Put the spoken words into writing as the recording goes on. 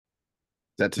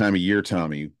that time of year,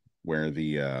 Tommy, where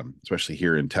especially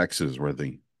here in Texas, where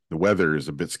the weather is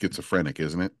a bit schizophrenic,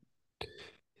 isn't it?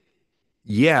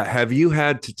 Yeah. Have you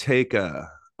had to take a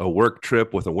work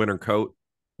trip with a winter coat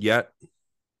yet?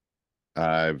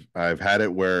 I've had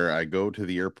it where I go to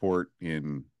the airport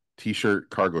in t-shirt,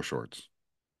 cargo shorts,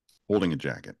 holding a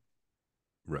jacket.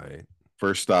 Right.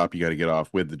 First stop, you got to get off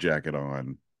with the jacket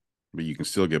on, but you can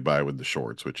still get by with the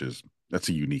shorts, that's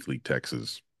a uniquely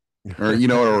Texas, or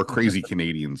or crazy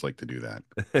Canadians like to do that,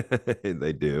 They do.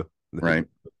 They do. right?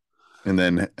 And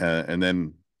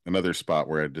then another spot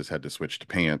where I just had to switch to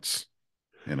pants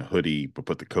and a hoodie, but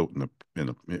put the coat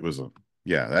it was a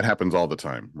yeah, that happens all the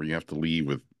time where you have to leave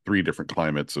with three different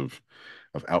climates of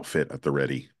outfit at the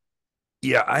ready.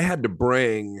 Yeah, I had to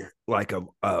bring like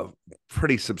a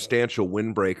pretty substantial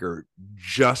windbreaker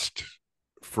just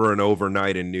for an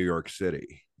overnight in New York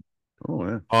City Oh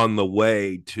yeah. on the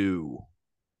way to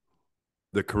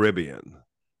the Caribbean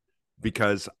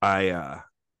because I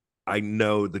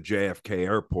know the JFK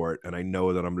airport and I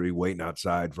know that I'm going to be waiting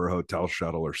outside for a hotel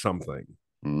shuttle or something.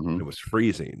 Hmm. It was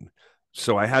freezing.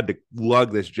 So I had to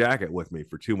lug this jacket with me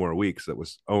for 2 more weeks that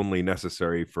was only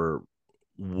necessary for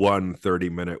one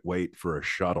 30-minute wait for a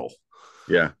shuttle,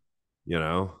 Yeah.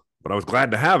 but I was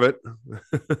glad to have it.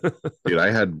 Dude, I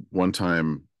had one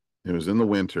time, it was in the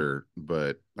winter,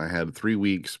 but I had 3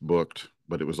 weeks booked,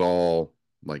 but it was all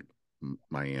like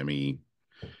Miami.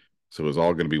 So it was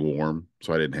all going to be warm.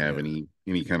 So I didn't have Yeah.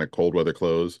 any kind of cold weather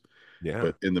clothes. Yeah.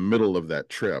 But in the middle of that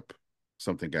trip,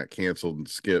 something got canceled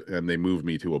and they moved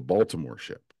me to a Baltimore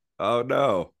ship. Oh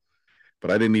no. But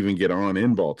I didn't even get on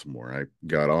in Baltimore. I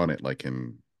got on it like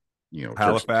in, Turks and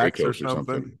Halifax or Caicos or something.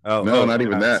 something. Oh, No, oh, not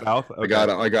even that. south. I Okay. got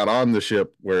I got on the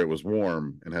ship where it was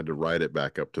warm and had to ride it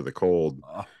back up to the cold,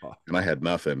 Oh, and I had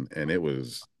nothing, and it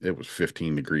was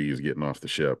 15 degrees getting off the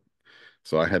ship.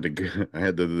 So I had to I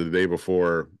had the day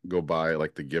before go by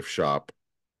like the gift shop,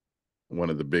 one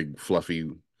of the big fluffy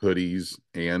hoodies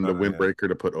and a oh yeah. windbreaker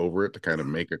to put over it to kind of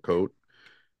make a coat.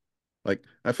 Like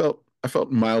I felt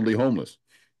mildly homeless.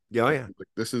 Yeah, oh, yeah. Like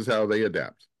this is how they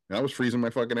adapt. And I was freezing my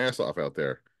fucking ass off out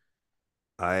there.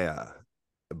 I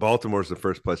Baltimore's the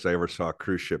first place I ever saw a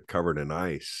cruise ship covered in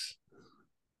ice.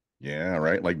 Yeah,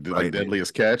 right. Like Right.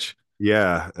 Deadliest Catch.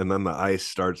 Yeah, and then the ice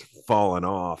starts falling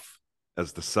off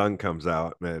as the sun comes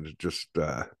out, man. It's just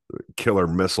killer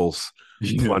missiles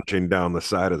Yeah. plunging down the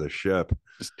side of the ship.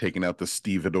 Just taking out the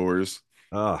stevedores.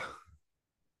 Ah,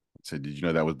 So did you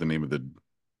know that was the name of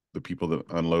the people that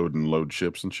unload and load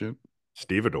ships and shit?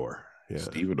 stevedore. Yeah,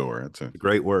 Stevedore. That's a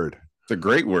great word. it's a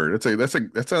great word.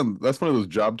 That's one of those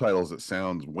job titles that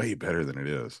sounds way better than it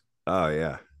is. Oh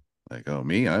yeah, Like, oh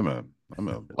me, I'm a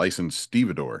licensed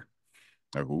stevedore.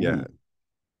 Like, yeah.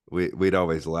 ooh, We'd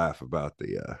always laugh about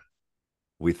the.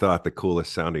 We thought the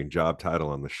coolest sounding job title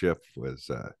on the ship was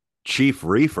chief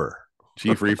reefer.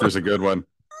 Chief Reefer's a good one.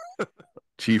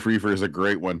 Chief Reefer is a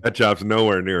great one. That job's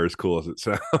nowhere near as cool as it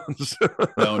sounds.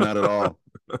 No, not at all.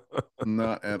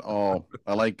 Not at all.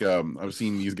 I've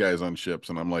seen these guys on ships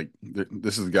and I'm like,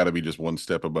 this has got to be just one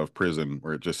step above prison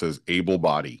where it just says able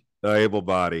body. Able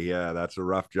body, yeah, that's a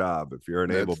rough job. If you're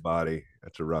an able That's body,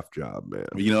 that's a rough job, man.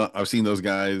 I've seen those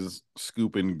guys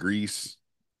scooping grease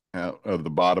out of the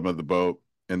bottom of the boat,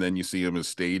 and then you see them as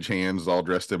stage hands all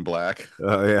dressed in black,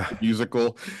 Oh yeah,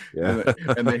 musical, yeah.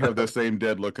 and they have the same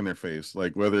dead look in their face,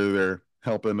 like whether they're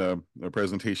helping a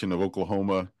presentation of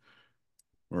Oklahoma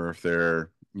or if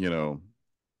they're,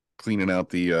 cleaning out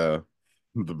the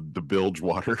bilge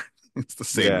water. It's the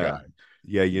same Yeah. guy.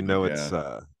 Yeah,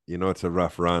 Yeah. it's a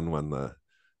rough run when the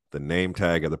name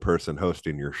tag of the person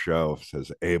hosting your show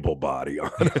says able body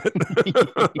on it.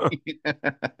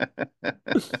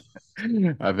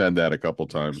 I've had that a couple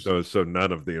times. So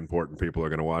none of the important people are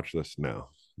going to watch this now.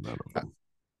 None of them.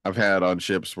 I've had on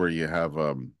ships where you have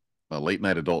a late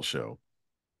night adult show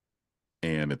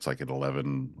and it's like at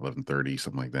 11:30,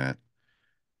 something like that.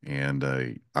 And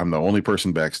I'm the only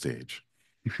person backstage.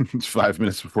 It's 5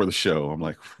 minutes before the show. I'm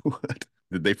like, what?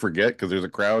 Did they forget? Because there's a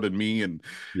crowd and me and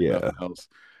Yeah. nothing else.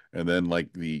 And then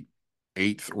like the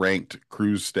eighth ranked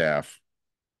cruise staff,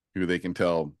 who they can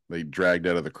tell they dragged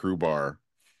out of the crew bar,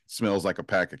 smells like a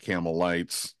pack of Camel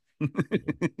Lights.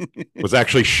 Was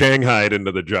actually shanghaied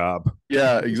into the job.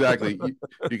 Yeah, exactly.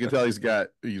 You can tell he's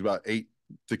about eight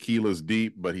tequilas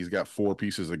deep, but he's got four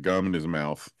pieces of gum in his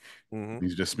mouth. Mm-hmm.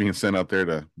 He's just being sent out there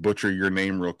to butcher your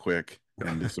name real quick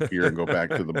and disappear and go back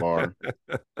to the bar.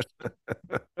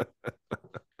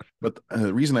 But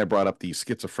the reason I brought up the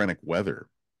schizophrenic weather,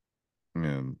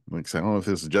 and like I said, I don't know if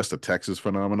this is just a Texas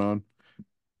phenomenon,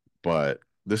 but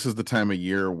this is the time of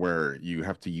year where you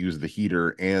have to use the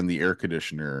heater and the air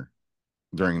conditioner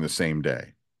during the same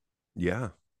day. Yeah.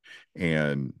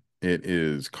 and it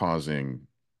is causing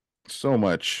so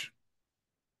much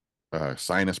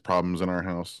sinus problems in our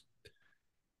house.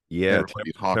 Yeah,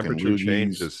 Everybody's hawking temperature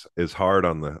change loogies. is hard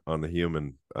on the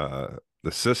human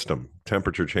the system.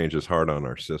 Temperature change is hard on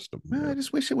our system. I Yeah.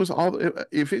 just wish it was all.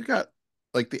 If it got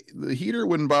like the heater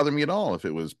wouldn't bother me at all if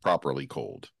it was properly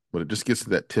cold, but it just gets to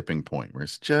that tipping point where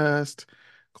it's just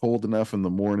cold enough in the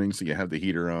morning so you have the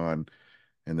heater on,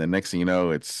 and then next thing you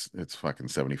know, it's fucking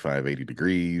 75, 80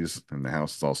 degrees, and the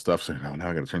house is all stuffed. So now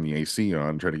I got to turn the AC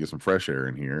on, try to get some fresh air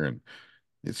in here, and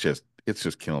it's just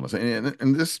killing us.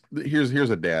 And this here's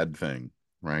a dad thing,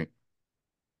 right?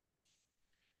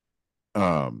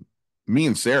 Um, Me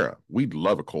and Sarah, we'd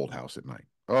love a cold house at night.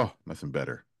 Oh, nothing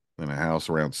better than a house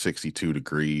around 62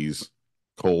 degrees,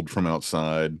 cold from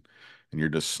outside, and you're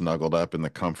just snuggled up in the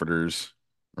comforters,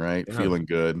 right? Yeah. Feeling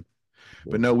good.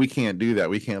 But no, we can't do that.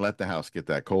 We can't let the house get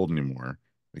that cold anymore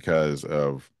because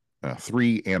of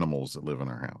three animals that live in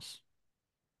our house.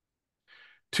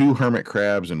 Two hermit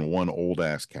crabs and one old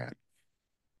ass cat.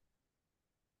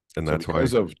 And So that's why.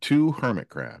 because of two hermit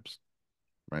crabs,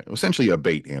 right? Essentially a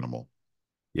bait animal,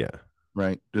 Yeah.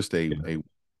 right? Just a Yeah. a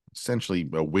essentially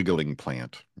a wiggling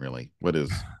plant, really. What is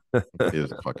a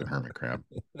fucking hermit crab?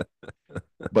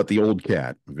 But the old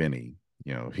cat, Vinny,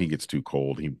 if he gets too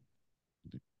cold, he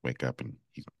wake up and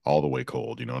he's all the way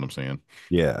cold. You know what I'm saying?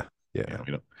 Yeah. Yeah, Yeah.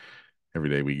 we don't. Every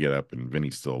day we get up and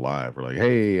Vinny's still alive. We're like,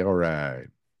 hey, all right,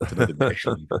 it's another day.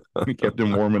 We kept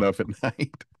him warm enough at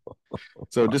night.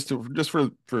 So just for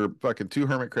fucking two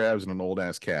hermit crabs and an old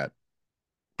ass cat,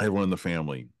 everyone in the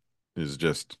family is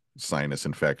just sinus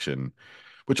infection,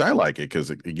 which I like it because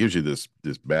it gives you this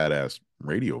badass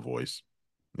radio voice.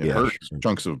 It Yeah, hurts. sure.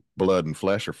 Chunks of blood and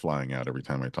flesh are flying out every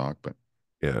time I talk, but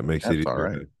Yeah, it makes it that's all easier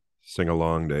right. to sing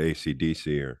along to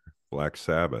AC/DC or Black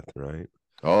Sabbath, right?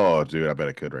 Oh, dude, I bet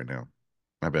I could right now.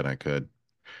 I bet I could.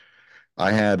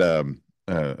 I had a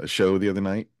show the other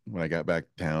night when I got back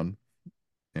to town,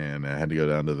 and I had to go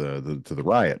down to the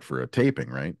Riot for a taping,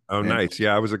 right? Oh, And nice.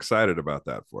 Yeah, I was excited about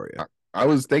that for you. I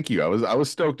was thank you. I was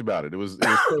stoked about it. It was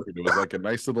perfect. It was like a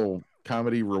nice little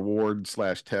comedy reward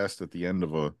slash test at the end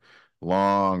of a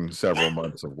long several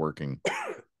months of working,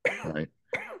 right?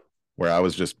 Where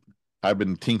I've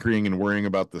been tinkering and worrying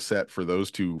about the set for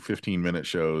those two 15-minute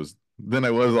shows. Then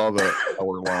I was all the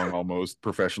hour long almost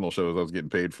professional shows I was getting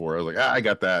paid for. I was like, I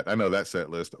got that. I know that set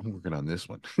list. I'm working on this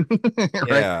one. Right.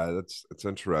 Yeah, it's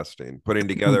interesting. Putting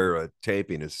together a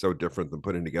taping is so different than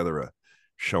putting together a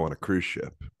show on a cruise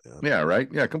ship. Yeah. Yeah, right.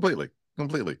 Yeah, completely.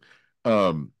 Completely.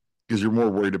 Because you're more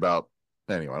worried about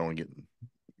anyway, I don't want to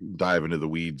dive into the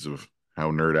weeds of how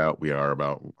nerd out we are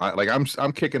about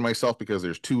I'm kicking myself because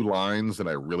there's two lines that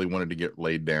I really wanted to get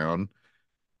laid down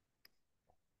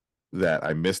that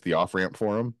I missed the off ramp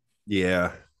for them.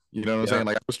 Yeah. You know what I'm Yeah. saying?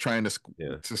 Like I was trying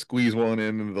Yeah. to squeeze one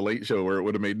into the late show where it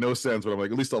would have made no sense, but I'm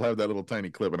like, at least I'll have that little tiny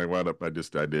clip. And I wound up, I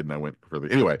did, and I went for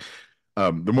the anyway.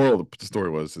 The moral of the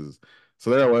story is so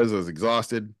there I was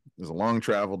exhausted. It was a long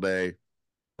travel day.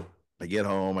 I get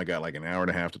home, I got like an hour and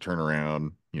a half to turn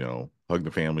around, hug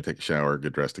the family, take a shower,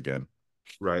 get dressed again.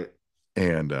 Right.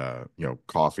 And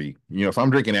coffee. If I'm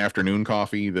drinking afternoon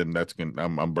coffee, then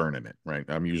I'm burning it, right?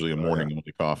 I'm usually a Oh, yeah. morning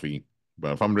only coffee.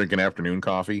 But if I'm drinking afternoon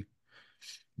coffee,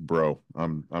 bro,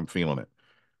 I'm feeling it.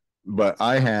 But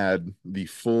I had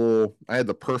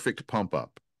the perfect pump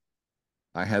up.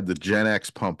 I had the Gen X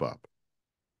pump up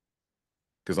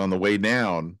because on the way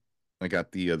down, I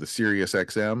got the Sirius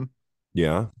XM,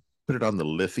 Yeah. put it on the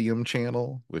Lithium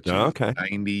channel, which Oh, is okay.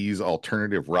 90s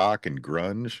alternative rock and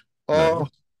grunge. Nice. Oh,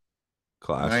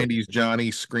 Classic. 90s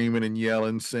Johnny screaming and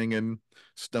yelling, singing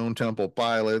Stone Temple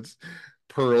Pilots,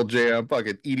 Pearl Jam,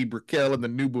 fucking Edie Brickell and the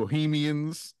New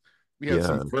Bohemians. We had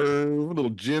some Yeah. Verve, little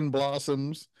Gin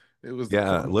Blossoms. It was the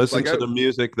Yeah. coolest. Listen Like to the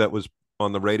music that was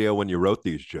on the radio when you wrote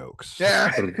these jokes.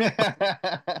 yeah.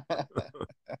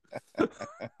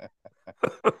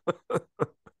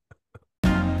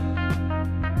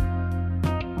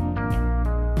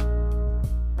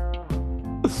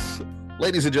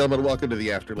 Ladies and gentlemen, welcome to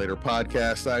the After Later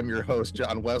podcast. I'm your host,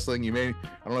 John Wessling. I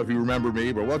don't know if you remember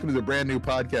me, but welcome to the brand new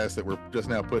podcast that we're just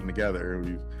now putting together.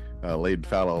 We've laid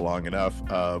fallow long enough,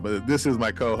 but this is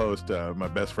my co-host, my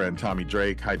best friend Tommy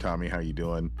Drake. Hi, Tommy. How you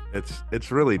doing?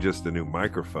 It's really just a new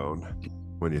microphone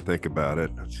when you think about it.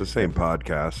 It's the same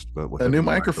podcast, but with A new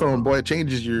microphone, boy, it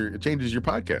changes your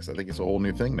podcast. I think it's a whole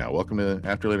new thing now. Welcome to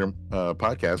After Later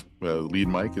podcast. Lead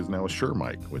mic is now a Shure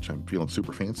mic, which I'm feeling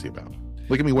super fancy about.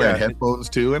 Look at me wearing headphones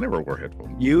too. I never wore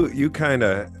headphones. You kind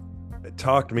of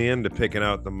talked me into picking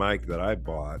out the mic that I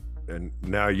bought and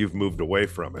now you've moved away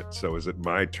from it. So is it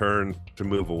my turn to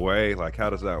move away? Like, how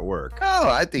does that work? Oh,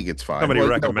 I think it's fine. Somebody Well,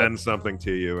 recommends something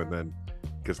to you, and then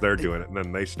because they're doing it, and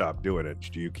then they stop doing it.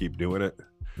 Do you keep doing it?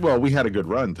 well, we had a good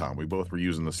run, Tom. We both were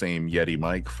using the same Yeti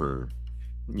mic for,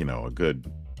 a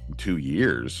good 2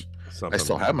 years. I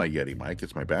still have my Yeti mic.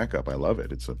 It's my backup. I love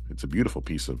it. It's a beautiful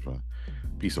piece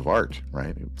of art,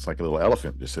 right? It's like a little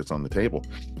elephant just sits on the table.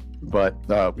 But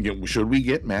should we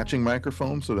get matching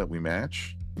microphones so that we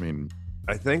match? I mean,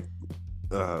 I think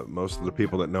most of the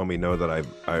people that know me know that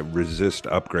I resist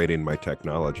upgrading my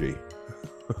technology.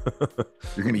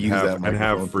 You're going to use that and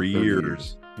have for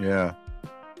years. Yeah.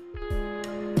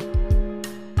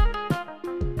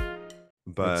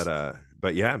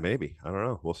 But yeah, maybe. I don't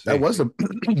know. We'll see. That was I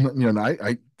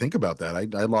think about that.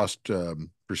 I lost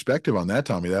perspective on that,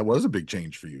 Tommy. That was a big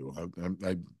change for you.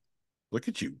 I look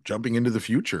at you jumping into the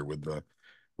future with the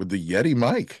Yeti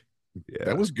mic. Yeah.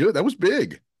 That was good. That was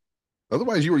big.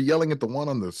 Otherwise, you were yelling at the one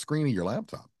on the screen of your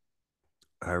laptop.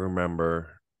 I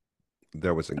remember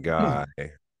there was a guy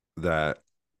that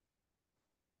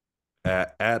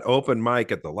at open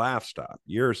mic at the Laugh Stop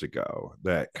years ago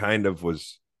that kind of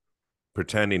was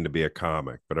pretending to be a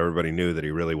comic, but everybody knew that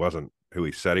he really wasn't who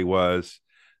he said he was.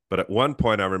 But at one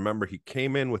point, I remember he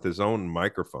came in with his own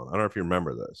microphone. I don't know if you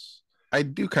remember this. I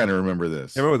do kind of remember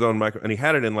this. I remember his own microphone, and he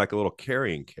had it in like a little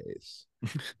carrying case.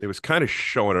 It was kind of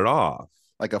showing it off,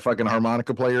 like a fucking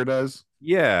harmonica player does.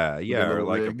 Yeah, or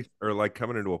like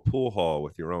coming into a pool hall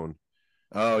with your own.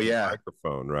 Oh yeah,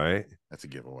 microphone, right? That's a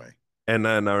giveaway. And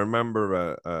then I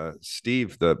remember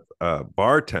Steve, the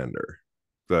bartender,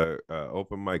 the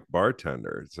open mic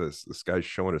bartender. Says this guy's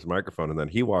showing his microphone, and then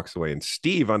he walks away. And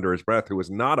Steve, under his breath, who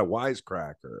was not a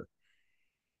wisecracker,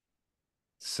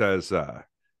 says,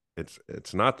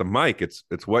 "It's not the mic. It's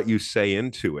what you say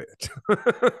into it."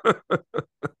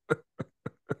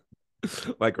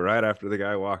 Like right after the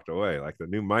guy walked away, like the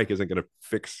new mic isn't going to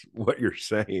fix what you're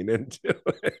saying into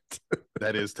it.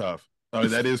 That is tough. I mean,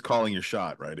 that is calling your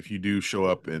shot, right? If you do show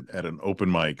up at an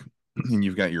open mic and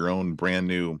you've got your own brand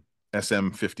new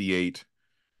SM58,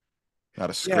 not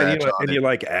a scratch on and it. you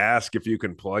like ask if you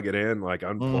can plug it in, like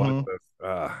unplug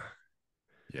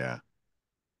Yeah,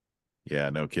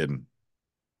 no kidding.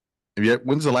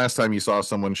 When's the last time you saw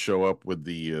someone show up with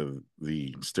the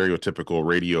stereotypical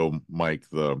radio mic,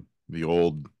 the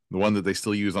one that they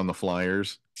still use on the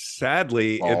flyers?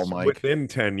 Sadly, it's mic. Within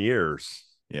 10 years.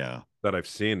 Yeah. That I've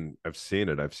seen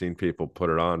it. I've seen people put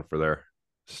it on for their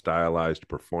stylized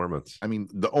performance. I mean,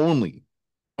 the only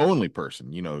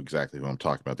person, you know exactly who I'm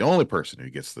talking about. The only person who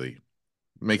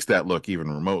makes that look even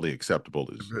remotely acceptable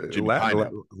is Jimmy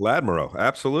Pineapple. Ladmero,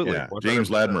 absolutely. Yeah, 100%. James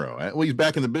Ladmero. Well, he's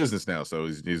back in the business now, so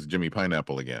he's Jimmy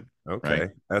Pineapple again. Okay, right?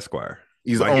 Esquire.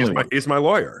 He's my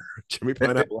lawyer. Jimmy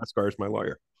Pineapple Esquire is my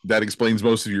lawyer. That explains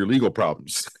most of your legal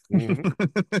problems.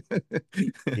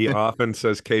 Mm-hmm. He often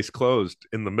says "case closed"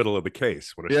 in the middle of the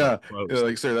case when it's closed.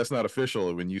 Like, sir, that's not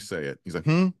official when you say it. He's like,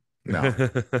 no,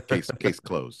 case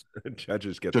closed.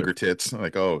 Judges get sugar tits.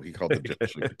 Like, oh, he called the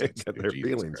judge sugar tits. Get their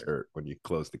feelings hurt when you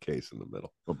close the case in the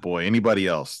middle. But boy, anybody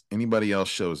else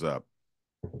shows up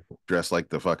dressed like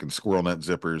the fucking squirrel nut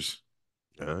zippers.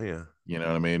 Oh yeah, you know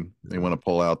what I mean. They want to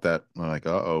pull out that like,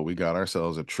 we got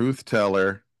ourselves a truth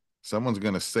teller. Someone's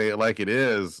gonna say it like it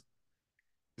is.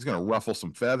 He's gonna ruffle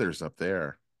some feathers up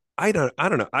there. I don't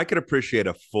know. I could appreciate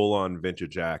a full-on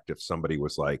vintage act if somebody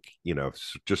was like,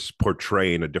 just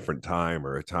portraying a different time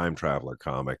or a time traveler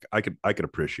comic. I could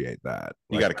appreciate that.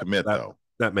 You got to commit though.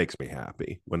 That makes me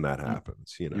happy when that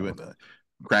happens. You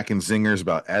cracking zingers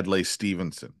about Adlai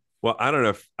Stevenson. Well, I don't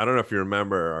know if you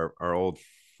remember our old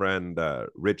friend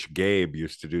Rich Gabe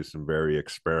used to do some very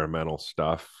experimental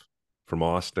stuff from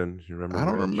Austin. You remember? I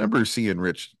don't remember seeing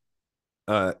Rich.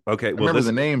 Okay, I remember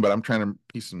the name, but I'm trying to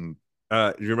piece some.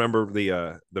 Do you remember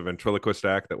the ventriloquist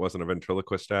act that wasn't a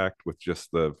ventriloquist act with just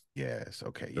the? Yes.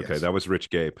 Okay. Okay, that was Rich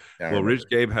Gabe. Well, Rich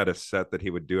Gabe had a set that he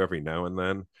would do every now and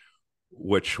then,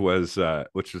 which was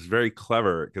very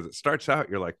clever because it starts out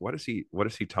you're like, what is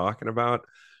he talking about?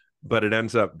 But it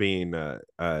ends up being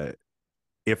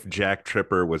if Jack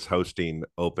Tripper was hosting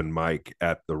open mic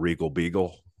at the Regal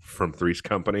Beagle from Three's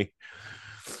Company.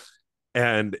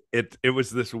 And it was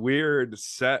this weird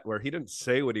set where he didn't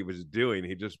say what he was doing.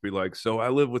 He'd just be like, so I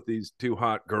live with these two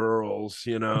hot girls,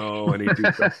 and he'd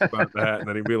do stuff about that. And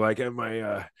then he'd be like,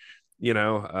 our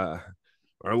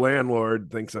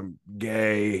landlord thinks I'm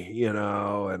gay, and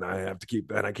I have to keep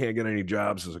that. I can't get any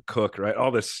jobs as a cook, right?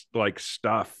 All this like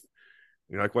stuff.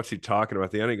 You're like, what's he talking about?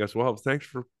 At the end, he goes, well, thanks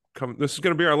for coming. This is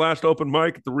going to be our last open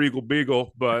mic at the Regal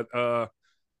Beagle, but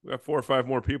we have 4 or 5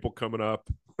 more people coming up.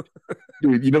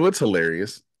 Dude, you know what's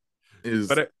hilarious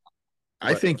is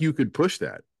I think you could push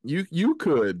that. You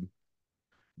could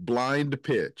blind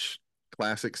pitch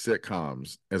classic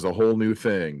sitcoms as a whole new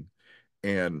thing,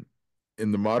 and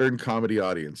in the modern comedy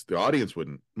audience,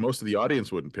 most of the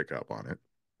audience wouldn't pick up on it.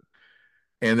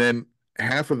 And then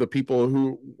half of the people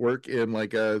who work in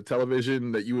like a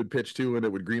television that you would pitch to and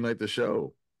it would greenlight the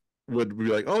show would be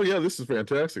like, "Oh yeah, this is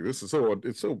fantastic. This is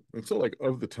it's so like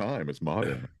of the time. It's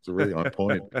modern. It's really on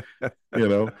point." You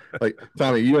know, like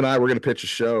Tommy, you and I we're going to pitch a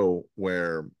show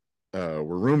where we're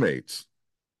roommates.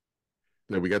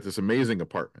 That we got this amazing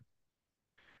apartment,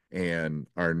 and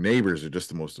our neighbors are just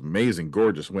the most amazing,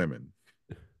 gorgeous women.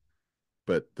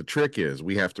 But the trick is,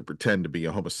 we have to pretend to be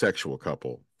a homosexual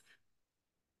couple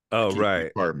to Oh, keep the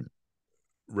right, apartment.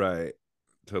 right.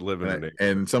 To live in the And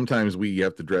neighborhood. sometimes we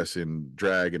have to dress in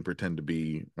drag and pretend to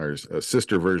be our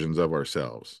sister versions of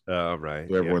ourselves. Oh, right.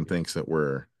 So Yeah. everyone thinks that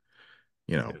we're,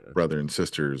 Yeah. brother and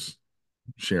sisters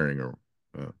sharing, or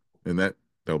and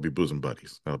that'll be bosom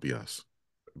buddies. That'll be us.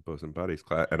 Bosom buddies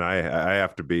class, and I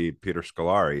have to be Peter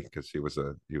Scolari because he was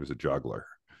a juggler.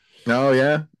 Oh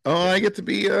yeah. Oh, Yeah. I get to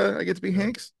be Yeah.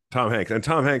 Hanks. Tom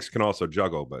Hanks can also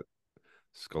juggle, but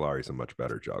Scolari's a much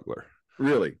better juggler.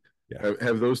 Really? Yeah.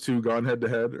 Have those two gone head to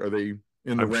head? Are they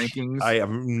in the I rankings? have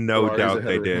no Scolari's doubt ahead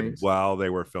they of did Hanks. while they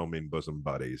were filming Bosom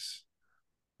Buddies.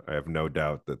 I have no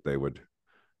doubt that they would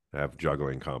have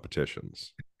juggling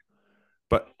competitions.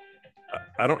 But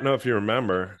I don't know if you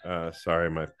remember. Sorry,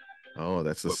 my Oh,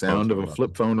 that's the flip phone's sound of a going off.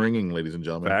 flip phone ringing, ladies and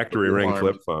gentlemen. Factory ring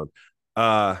flip phone.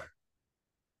 Uh,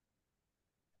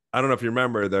 I don't know if you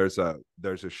remember. There's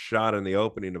a shot in the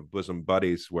opening of Bosom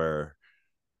Buddies where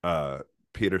uh,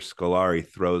 Peter Scolari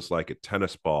throws like a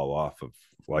tennis ball off of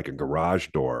like a garage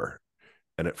door,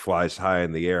 and it flies high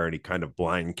in the air, and he kind of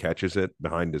blind catches it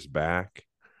behind his back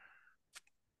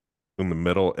in the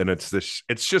middle, and it's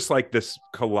just like this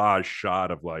collage shot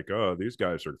of like, oh, these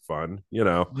guys are fun,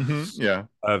 Yeah.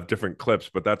 of different clips,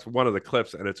 but that's one of the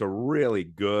clips, and it's a really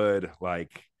good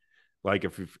like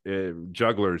if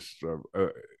jugglers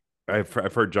I've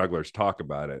heard jugglers talk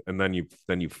about it, and then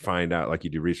you find out, like, you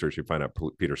do research, you find out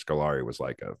Peter Scolari was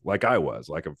like I was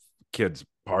like a kid's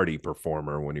party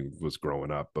performer when he was growing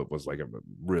up, but was like a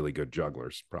really good juggler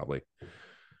probably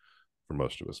for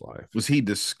most of his life. Was he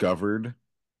discovered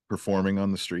performing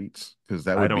on the streets? Because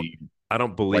that I would don't be I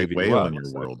don't believe white he whale was. in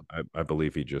your world. I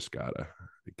believe he just got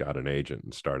an agent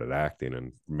and started acting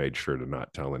and made sure to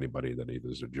not tell anybody that he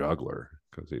was a juggler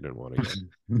because he didn't want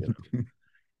to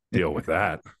deal with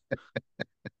that.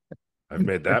 I've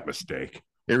made that mistake.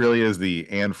 It really is the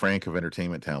Anne Frank of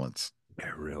entertainment talents. It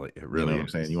You really know what is. I'm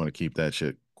saying? You want to keep that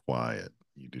shit quiet.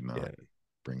 You do Yeah. not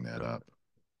bring that up.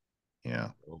 Yeah.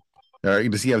 All right.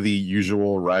 Does he have the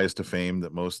usual rise to fame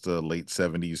that most late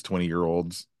 70s,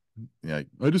 20-year-olds? Yeah.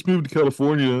 I just moved to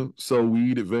California, sell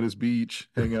weed at Venice Beach,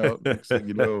 hang out. Next thing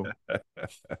you know,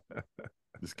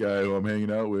 this guy who I'm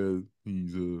hanging out with,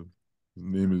 his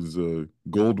name is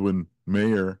Goldwyn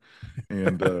Mayer,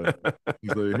 and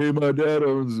he's like, "Hey, my dad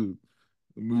owns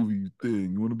a movie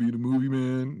thing. You want to be the movie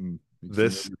man?" And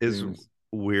This is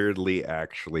weirdly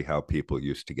actually how people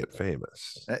used to get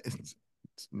famous. It's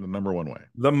the number one way.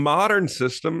 The modern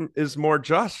system is more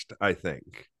just, I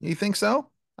think. You think so?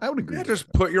 I would agree. Yeah,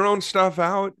 just put your own stuff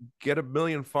out, get 1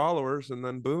 million followers, and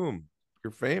then boom,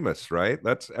 you're famous, right?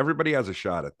 That's everybody has a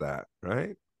shot at that,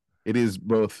 right? It is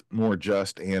both more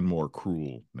just and more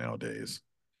cruel nowadays,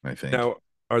 I think. Now,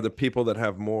 are the people that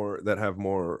have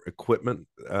more equipment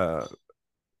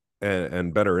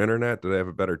and better internet, do they have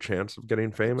a better chance of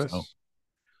getting famous? So,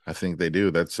 I think they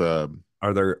do. That's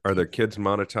are there kids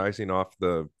monetizing off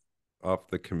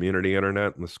the community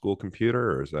internet and the school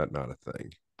computer, or is that not a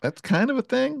thing? that's kind of a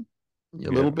thing, a Yeah.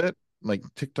 little bit. Like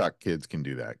TikTok kids can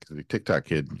do that because the TikTok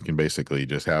kid can basically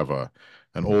just have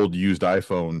an old used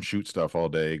iPhone, shoot stuff all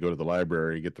day, go to the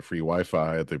library, get the free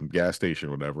Wi-Fi at the gas station,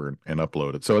 or whatever, and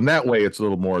upload it. So in that way, it's a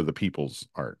little more of the people's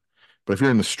art. But if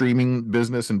you're in the streaming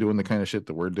business and doing the kind of shit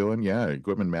that we're doing, yeah,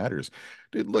 equipment matters.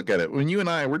 Dude, look at it. When you and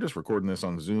I, we're just recording this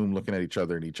on Zoom, looking at each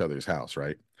other in each other's house,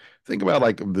 right? Think about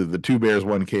like the Two Bears,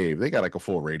 One Cave. They got like a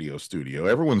full radio studio.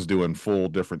 Everyone's doing full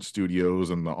different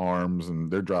studios and the arms, and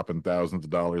they're dropping thousands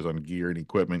of dollars on gear and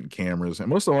equipment and cameras. And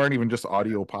most of them aren't even just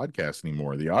audio podcasts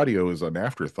anymore. The audio is an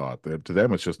afterthought. To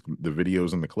them, it's just the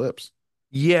videos and the clips.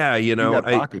 Yeah, You got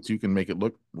pockets, you can make it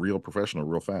look real professional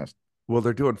real fast. well,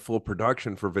 they're doing full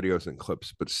production for videos and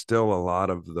clips, but still a lot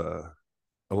of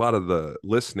the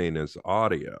listening is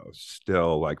audio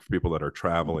still, like for people that are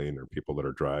traveling or people that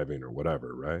are driving or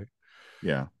whatever, right?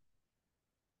 Yeah.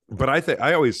 But I think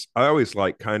I always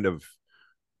like kind of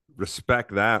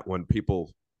respect that when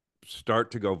people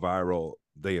start to go viral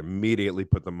they immediately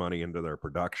put the money into their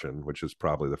production, which is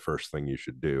probably the first thing you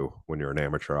should do when you're an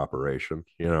amateur operation,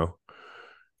 you know,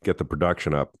 get the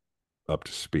production up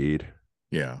to speed.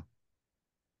 Yeah.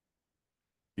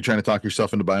 You trying to talk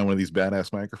yourself into buying one of these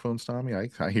badass microphones, Tommy?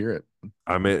 I hear it.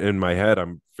 I'm in my head,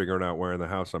 I'm figuring out where in the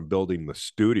house I'm building the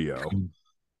studio.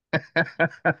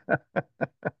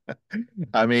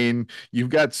 I mean, you've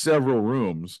got several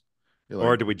rooms. You're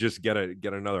Or like, do we just get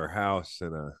another house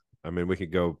and I mean, we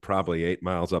could go probably 8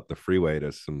 miles up the freeway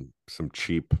to some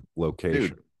cheap location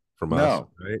dude, from us, no.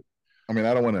 right? I mean,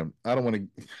 I don't want to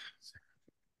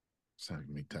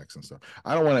sending me texts and stuff.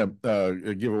 I don't want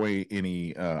to give away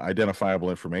any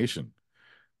identifiable information,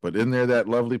 but in there, that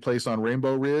lovely place on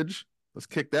Rainbow Ridge, let's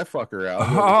kick that fucker out.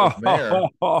 Whoever's living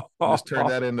there, and just turn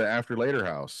that into After Later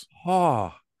House.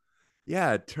 Oh,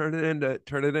 yeah, turn it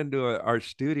into our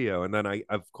studio, and then I,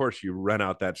 of course, you rent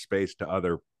out that space to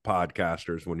other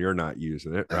podcasters when you're not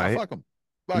using it, Ah, right? fuck them.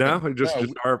 Fuck No, them. just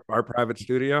No, our private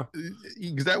studio.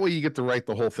 because that way you get to write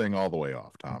the whole thing all the way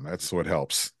off, Tom. That's what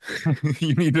helps.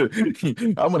 You need to.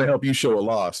 I'm going to help you show a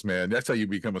loss, man. That's how you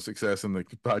become a success in the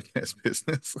podcast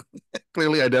business.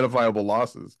 Clearly identifiable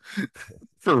losses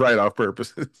for write-off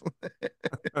purposes.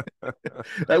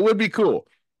 That would be cool.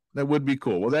 That would be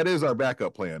cool. Well, that is our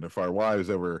backup plan. If our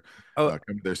wives ever Oh,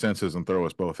 come to their senses and throw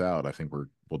us both out, I think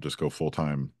we'll just go full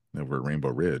time over at Rainbow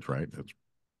Ridge, right? That's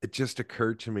it just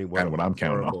occurred to me kind of what I'm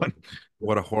counting on.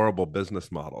 what a horrible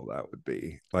business model that would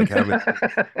be. Like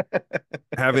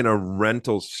having a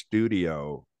rental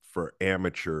studio for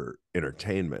amateur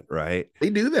entertainment, right? They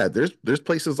do that. There's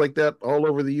places like that all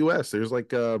over the U.S. There's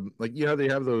like you know they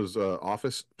have those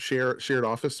office shared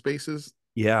office spaces,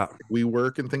 Yeah, we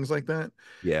work and things like that.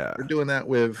 yeah. They're doing that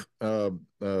with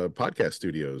podcast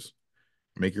studios.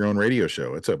 Make your own radio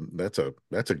show. That's a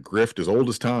grift as old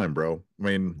as time, bro. I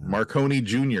mean, Marconi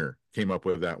Jr. came up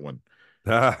with that one.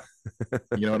 Ah,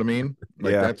 You know what I mean?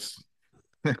 Like yeah. that's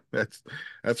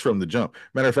that's from the jump.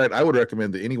 Matter of fact, I would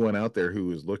recommend to anyone out there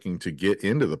who is looking to get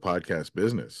into the podcast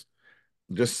business,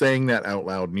 just saying that out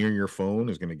loud near your phone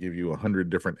is going to give you 100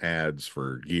 different ads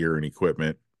for gear and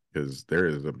equipment because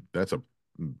that's a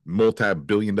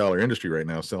multi-billion-dollar industry right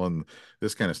now selling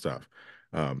this kind of stuff.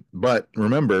 But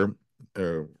remember,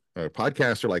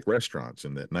 podcasts are like restaurants,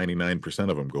 and that 99%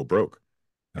 of them go broke.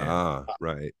 And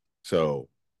Right. so,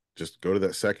 just go to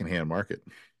that secondhand market.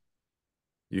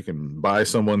 You can buy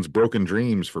someone's broken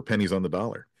dreams for pennies on the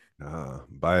dollar.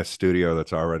 Buy a studio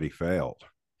that's already failed.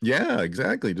 Yeah,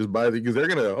 exactly. Just buy because they're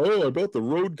gonna. Oh, I bet the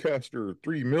Rodecaster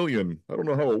 3 million. I don't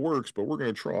know how it works, but we're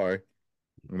gonna try.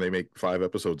 And they make 5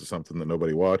 episodes of something that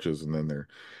nobody watches, and then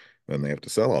they have to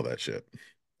sell all that shit.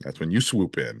 That's when you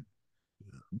swoop in.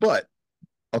 But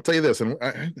I'll tell you this, and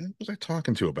who was I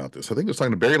talking to about this? I think I was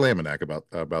talking to Barry Laminack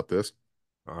about this.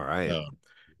 All right.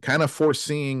 Kind of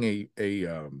foreseeing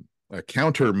a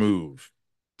counter move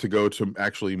to go to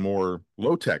actually more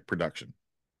low tech production,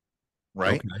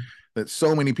 right? Okay. That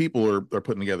so many people are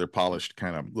putting together polished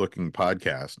kind of looking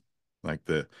podcasts, like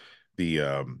the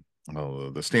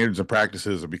the standards and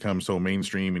practices have become so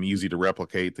mainstream and easy to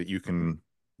replicate that you can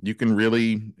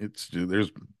really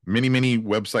there's many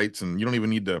websites and you don't even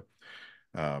need to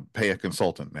pay a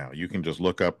consultant now. You can just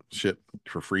look up shit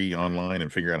for free online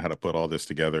and figure out how to put all this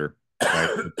together. Right?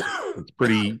 It's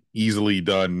pretty easily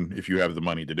done if you have the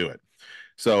money to do it.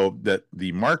 So that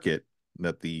the market,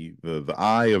 that the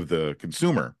eye of the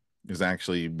consumer is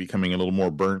actually becoming a little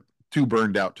more too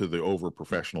burned out to the over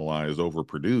professionalized, over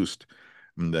produced,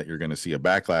 that you're going to see a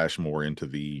backlash more into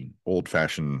the old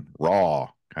fashioned raw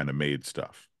kind of made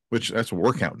stuff, which that's what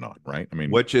we're counting on, right? I mean,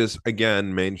 Which is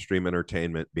again mainstream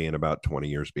entertainment being about 20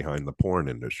 years behind the porn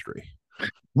industry.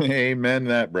 amen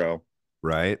that, bro.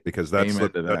 Right? Because Amen to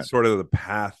that. that's sort of the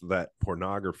path that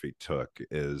pornography took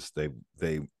is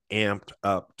they amped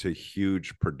up to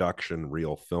huge production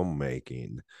real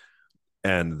filmmaking,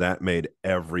 and that made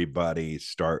everybody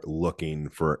start looking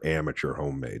for amateur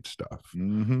homemade stuff.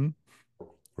 Mm-hmm.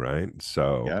 Right?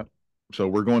 So Yeah. So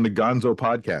we're going to gonzo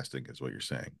podcasting, is what you're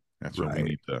saying. That's what we right.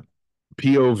 need to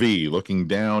POV, looking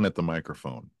down at the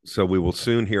microphone. So we will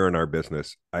soon hear in our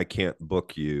business, I can't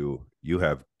book you. You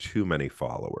have too many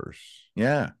followers.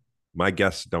 Yeah. My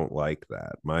guests don't like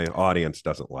that. My audience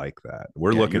doesn't like that.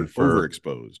 Yeah, you're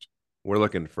overexposed. We're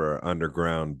looking for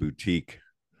underground boutique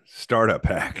startup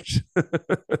act.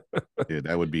 Dude,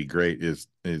 that would be great. Is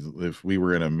if we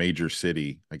were in a major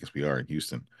city, I guess we are in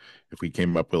Houston, if we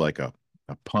came up with like a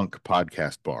punk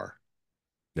podcast bar.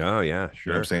 Oh yeah, You know what I'm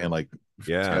sure. saying? Like it's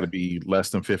got Yeah, to be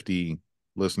less than 50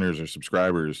 listeners or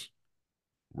subscribers.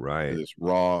 right. This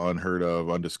raw, unheard of,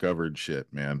 undiscovered shit,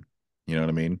 man. You know what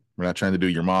I mean? We're not trying to do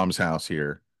your mom's house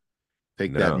here.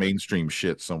 Take that No. mainstream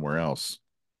shit somewhere else,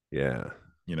 Yeah.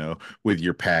 with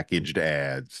your packaged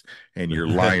ads and your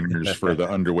liners for the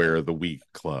underwear of the week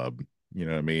club. You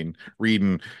know what I mean?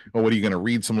 Reading, oh, what are you going to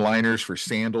read some liners for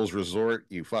Sandals Resort?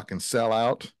 You fucking sell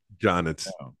out. John,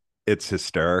 it's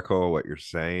hysterical what you're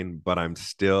saying, but I'm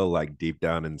still like deep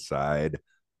down inside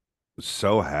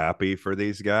so happy for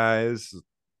these guys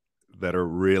that are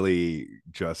really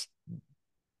just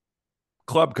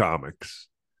club comics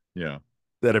Yeah.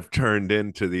 that have turned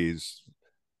into these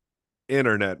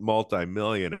internet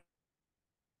multi-millionaires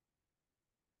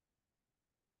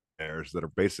that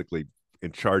are basically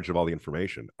in charge of all the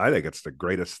information. I think it's the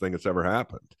greatest thing that's ever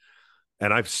happened.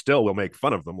 And I still will make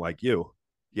fun of them like you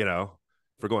know,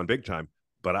 for going big time.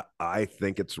 But I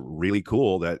think it's really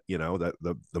cool that,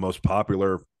 that the most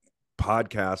popular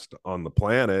podcast on the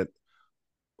planet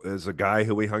is a guy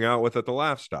who we hung out with at the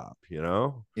Laugh Stop.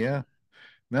 Yeah.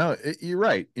 No, you're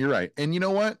right. You're right. And you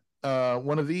know what?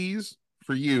 One of these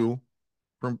for you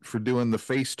for doing the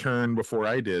face turn before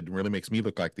I did really makes me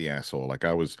look like the asshole. Like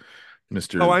I was Oh,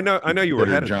 Mr. I know you were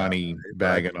Bitter headed that Johnny way, but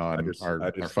bagging I on just our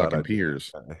thought fucking I'd be peers.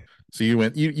 that guy. So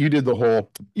you did the whole,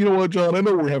 you know what, John, I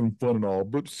know we're having fun and all,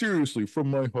 but seriously,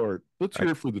 from my heart, let's I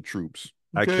hear for the troops.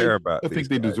 I Okay? care about I these think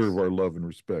they deserve guys. our love and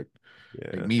respect.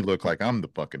 Make Yeah. me look like I'm the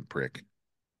fucking prick.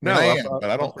 And I No, am, but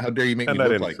I don't, how dare you make me pretend I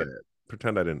look didn't like say it? it.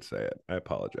 Pretend I didn't say it. I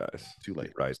apologize. Too late.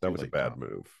 You're right. It's That too was a late, bad Tom.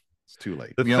 move. It's too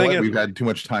late. The You know thing what? is, We've had too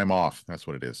much time off. That's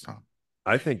what it is, Tom.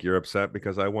 I think you're upset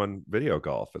because I won video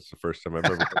golf. It's the first time I've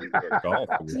ever won video golf.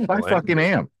 And you're I still fucking angry.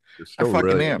 am. You're I still fucking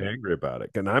really am. angry about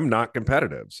it. And I'm not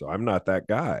competitive, so I'm not that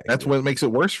guy. That's what makes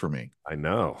it worse for me. I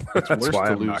know. It's That's worse why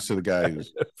to I'm not lose to the guy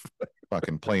who's competitive.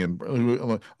 fucking playing.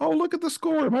 Oh, look at the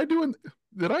score. Am I doing?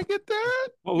 Did I get that?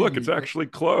 Oh, look, it's actually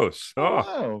close. Oh Oh,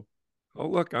 wow. oh,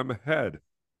 look, I'm ahead.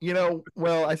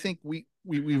 Well, I think we've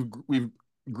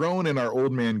grown in our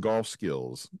old man golf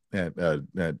skills at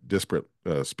disparate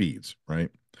speeds, right?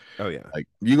 Oh yeah, Like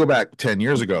you go back 10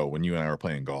 years ago when you and I were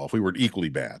playing golf, we were equally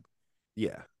bad,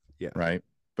 yeah, yeah. right?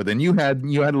 But then you had a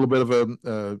little bit of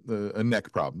a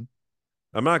neck problem.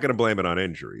 I'm not going to blame it on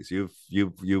injuries. You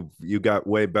got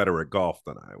way better at golf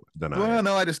than I Well, am.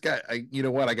 no, I just got you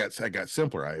know what? I got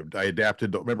simpler. I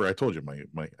adapted. Remember, I told you my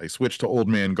I switched to old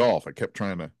man golf.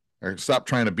 I stopped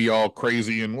trying to be all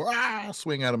crazy and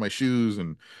swing out of my shoes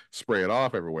and spray it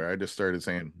off everywhere. I just started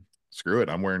saying, screw it.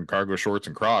 I'm wearing cargo shorts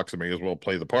and Crocs. I may as well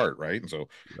play the part, right? And so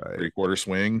Right. 3/4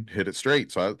 swing, hit it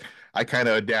straight. So I kind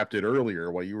of adapted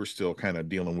earlier while you were still kind of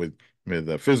dealing with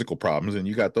the physical problems, and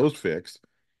you got those fixed.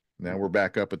 Now we're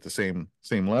back up at the same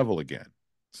level again.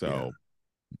 Yeah. So,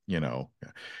 you know,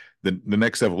 the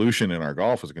next evolution in our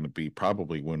golf is going to be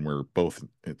probably when we're both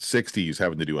at 60s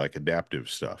having to do like adaptive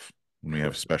stuff. When we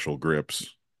have special grips,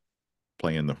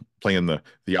 playing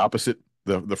the opposite,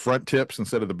 the front tips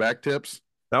instead of the back tips.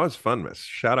 That was fun, miss.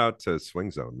 Shout out to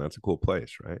Swing Zone. That's a cool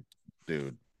place, right?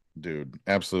 Dude,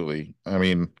 absolutely. I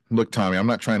mean, look, Tommy, I'm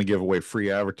not trying to give away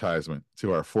free advertisement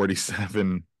to our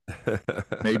 47.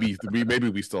 Maybe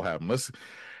we still have them.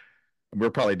 We're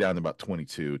probably down to about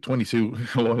 22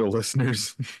 loyal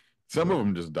listeners. Some of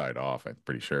them just died off, I'm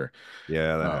pretty sure.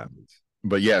 Yeah, that Um, happens.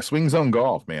 but yeah, Swing Zone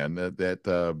Golf, man.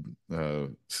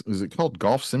 Is it called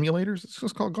golf simulators? It's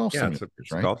just called golf Yeah, simulators,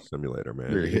 it's a right? golf simulator,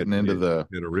 man. They're You hitting into the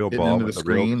hit a real hitting ball into the with a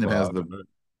real screen. It has club. the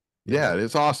yeah,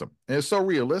 it's awesome. And it's so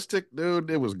realistic, dude.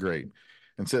 It was great.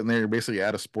 And sitting there basically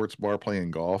at a sports bar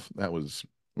playing golf,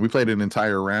 we played an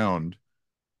entire round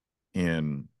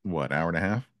in what, hour and a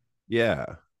half? Yeah.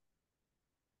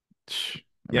 I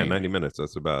Yeah, mean, 90 minutes.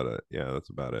 That's about it. Yeah, that's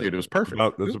about it. dude, it was perfect.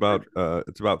 It was perfect.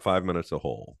 It's about 5 minutes a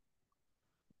hole.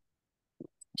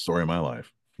 Story of my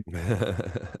life.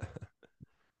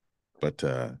 But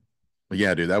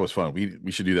yeah, dude, that was fun.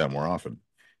 We should do that more often.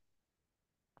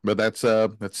 But that's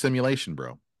simulation,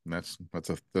 bro. And that's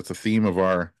a theme of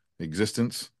our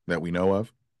existence that we know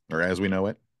of, or as we know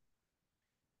it.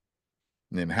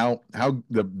 And how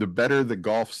the better the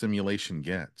golf simulation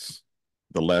gets,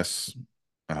 the less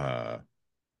uh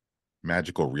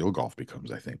magical real golf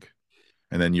becomes, I think.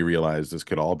 And then you realize this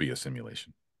could all be a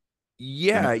simulation. Isn't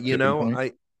Yeah, that the tipping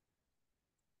point?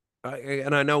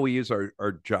 and I know we use our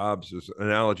jobs as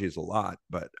analogies a lot,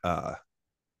 but I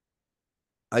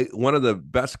one of the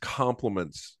best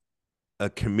compliments a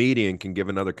comedian can give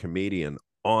another comedian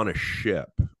on a ship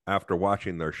after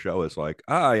watching their show is like,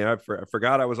 yeah, I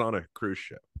forgot I was on a cruise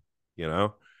ship, you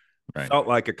know, Right. felt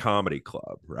like a comedy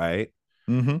club, right?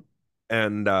 Mm-hmm.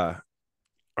 And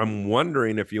I'm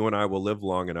wondering if you and I will live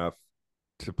long enough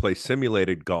to play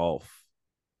simulated golf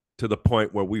to the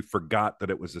point where we forgot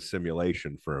that it was a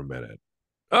simulation for a minute.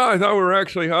 Oh, I thought we were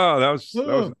actually. Oh, that was.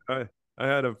 I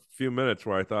had a few minutes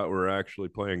where I thought we were actually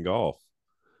playing golf.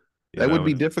 you That would know,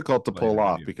 be and difficult to play the pull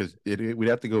off video. because we'd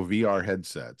have to go VR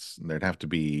headsets and there'd have to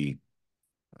be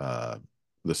uh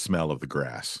the smell of the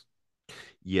grass,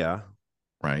 Yeah,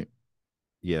 right?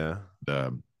 yeah.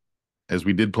 Um, as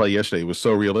we did play yesterday, it was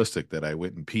so realistic that I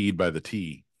went and peed by the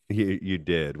tee You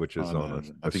did, which is on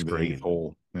on I a think the eighth screen.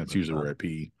 hole. That's That's usually where I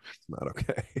pee. not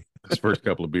okay. Those first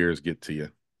couple of beers get to you.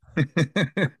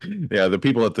 Yeah, the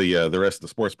people at the rest of the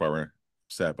sports bar were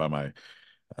sat by my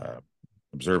uh,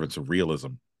 observance of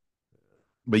realism.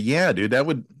 But yeah, dude, that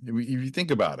would if you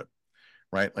think about it,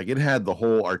 right? Like it had the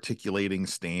whole articulating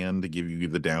stand to give you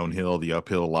the downhill, the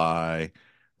uphill lie,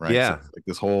 right? So Yeah, it's like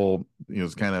this whole,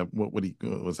 it's kind of what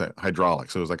was that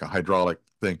hydraulic? So it was like a hydraulic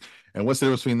thing. And what's the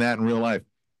difference between that and real life?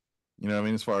 You know what I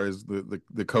mean? As far as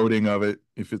the coding of it,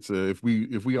 if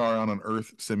we are on an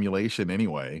Earth simulation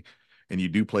anyway, and you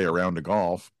do play a round of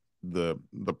golf, the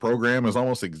program is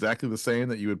almost exactly the same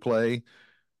that you would play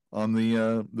on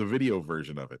the video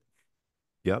version of it.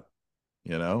 yep.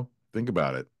 You know, think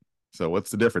about it. So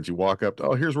what's the difference? You walk up to,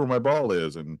 oh, here's where my ball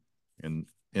is, and in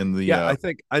the Yeah, I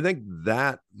think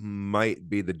that might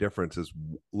be the difference is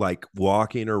like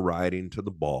walking or riding to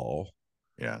the ball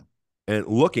yeah. and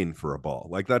looking for a ball.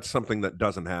 Like that's something that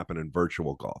doesn't happen in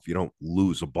virtual golf. You don't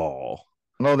lose a ball,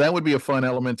 Well, that would be a fun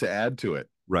element to add to it.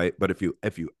 right? But if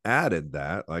you added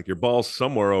that, like your ball's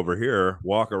somewhere over here,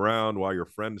 walk around while your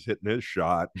friend's hitting his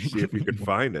shot, see if you could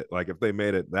find it. Like if they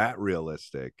made it that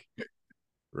realistic,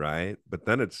 right? But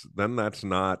then that's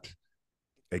not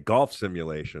a golf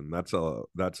simulation. That's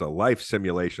a life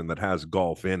simulation that has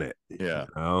golf in it, Yeah.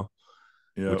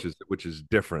 Yeah. which is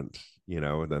different,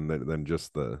 than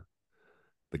just the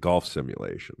golf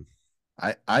simulation.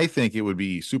 I think it would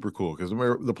be super cool because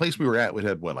the place we were at, we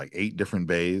had what, like eight different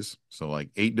bays. So like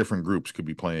eight different groups could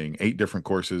be playing eight different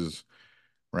courses,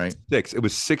 right? Six. It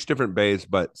was six different bays,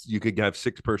 but you could have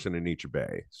six-person in each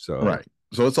bay. So Right.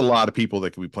 So it's a lot of people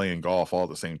that could be playing golf all at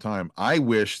the same time. I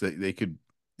wish that they could,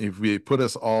 if we put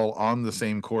us all on the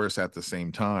same course at the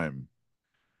same time,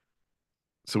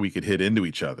 so we could hit into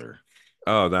each other.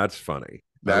 oh, that's funny.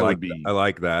 I That like would I be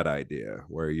like that idea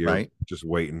where you're right. just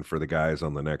waiting for the guys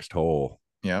on the next hole.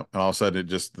 Yeah. And all of a sudden,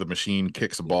 the machine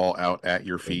kicks a ball out at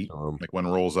your feet, like one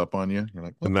rolls up on you. You're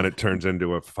like, what And the then it turns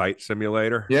into a fight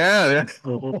simulator. Yeah,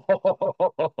 yeah.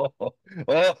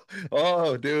 Oh,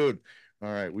 oh, dude.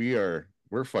 All right, we're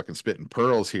fucking spitting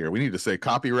pearls here. We need to say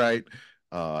copyright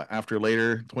after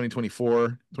later 2024,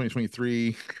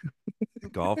 2023. A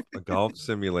golf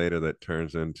simulator that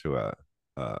turns into a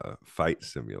fight A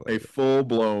simulator.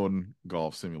 full-blown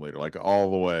golf simulator, like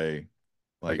all the way.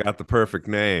 I Like got the perfect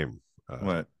name.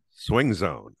 what? Swing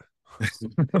Zone.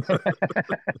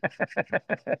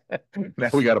 Now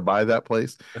we got to buy that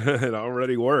place. It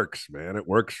already works, man. It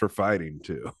works for fighting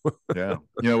too. Yeah.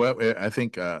 You know what? I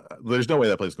think there's no way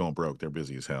that place is going broke. They're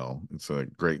busy as hell. It's a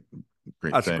great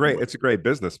That's thing. great. It's a great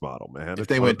business model, man. If It's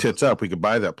they one of went those. tits up, we could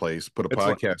buy that place, put a It's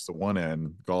like, podcast at one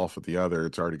end, golf at the other.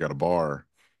 It's already got a bar.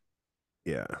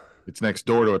 yeah, It's next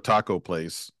door to a taco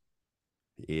place.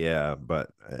 yeah. But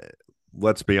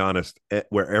let's be honest.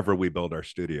 Wherever we build our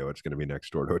studio, it's going to be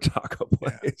next door to a taco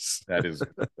Yeah, place. that is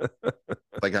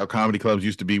like how comedy clubs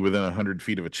used to be within 100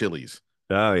 feet of a Chili's.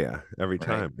 Oh yeah, every Right?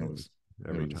 time.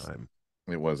 Every time.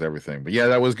 It was everything. But yeah,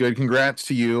 that was good. Congrats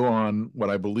to you on what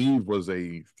I believe was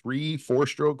a 3 4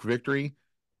 stroke victory,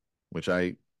 which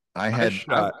I I had.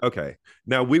 shot. Okay.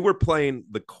 Now we were playing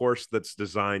the course that's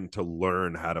designed to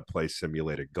learn how to play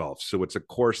simulated golf. So it's a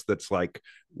course that's like,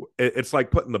 it's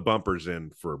like putting the bumpers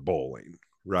in for bowling,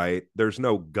 right? There's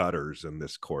no gutters in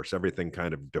this course. Everything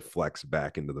kind of deflects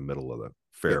back into the middle of the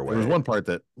There was fairway. one part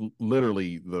that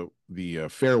literally the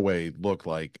fairway looked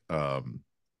like a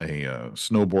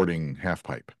snowboarding half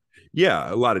pipe.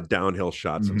 Yeah, a lot of downhill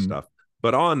shots and Mhm. stuff.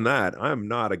 But on that, I'm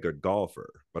not a good golfer.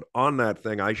 But on that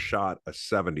thing, I shot a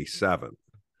 77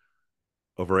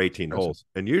 over 18 Impressive. holes.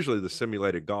 And usually the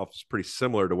simulated golf is pretty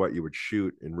similar to what you would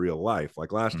shoot in real life.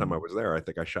 Like last time I Mhm. was there, I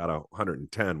think I shot a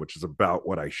 110, which is about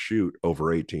what I shoot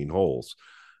over 18 holes.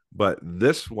 But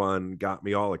this one got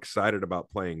me all excited about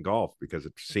playing golf because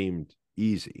it seemed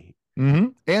easy.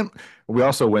 And we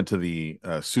also went to the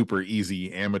super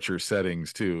easy amateur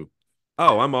settings too.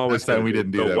 Oh, I'm always Last going time to we do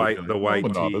didn't do that. We did the like, oh, white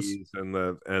Manadas. tees and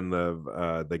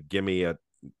the gimme at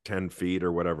 10 feet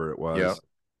or whatever it Yeah, was.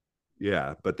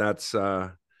 Yeah, but that's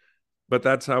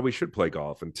how we should play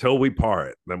golf until we par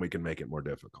it. Then we can make it more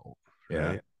difficult, yeah,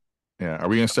 right? yeah. Are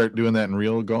we gonna start doing that in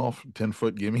real golf? 10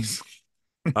 foot gimmies.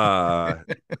 Uh,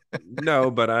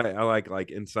 no, but I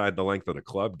like inside the length of the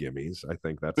club gimmies. I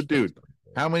think But that's dude,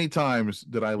 how many times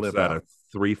did I what's lip that, a out?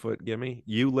 3 foot gimme?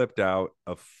 You lipped out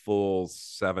a full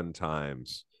 7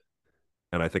 times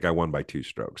and I think I won by 2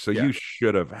 strokes. So Yeah, you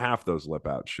should have half those lip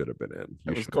outs should have been in.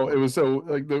 it You was should have cool. It won. was so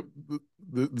like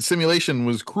the simulation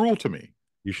was cruel to me.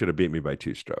 You should have beat me by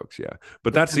 2 strokes. Yeah,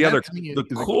 but But that's and the that other to me the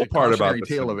is cool a part about cautionary the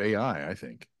tale of sim. AI. I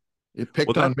think it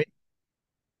Well, picked that on me.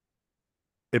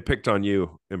 it picked on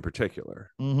you in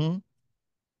particular. Mm-hmm.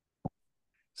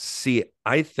 See,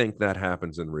 I think that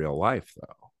happens in real life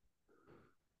though.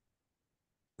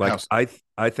 How Like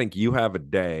I think you have a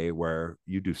day where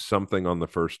you do something on the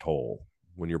first hole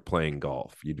when you're playing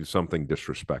golf. You do something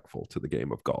disrespectful to the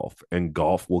game of golf, and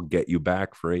golf will get you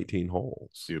back for 18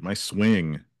 holes. dude, my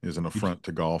swing is an You affront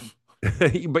to golf.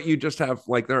 but you just have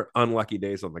like there are unlucky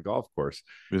days on the golf course,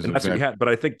 Is and that's what you exact. had. But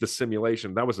I think the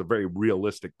simulation, that was a very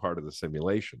realistic part of the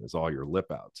simulation, is all your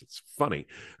lip outs. It's funny,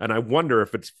 and I wonder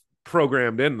if it's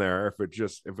programmed in there, if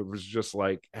it was just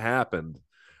like happened.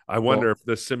 I Well, wonder if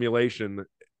the simulation,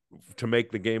 to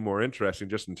make the game more interesting,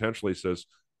 just intentionally says,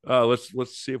 "Oh,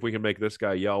 let's see if we can make this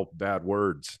guy yell bad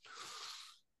words."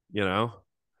 You know?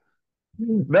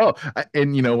 no,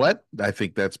 and you know what? I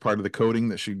think that's part of the coding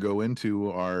that should go into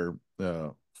our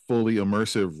fully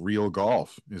immersive real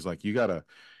golf. Is like you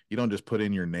don't just put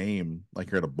in your name like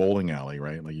you're at a bowling alley,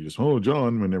 right? Like you just, oh,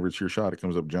 John, whenever it's your shot, it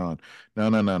comes up John. No,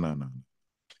 no, no, no, no.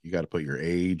 You got to put your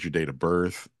age, your date of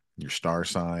birth, your star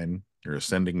sign, your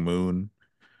ascending moon.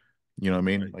 You know what I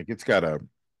mean? Right. Like it's got a,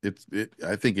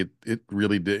 I think it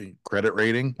really did credit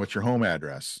rating. What's your home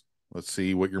address? Let's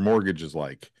see what your mortgage is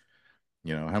like.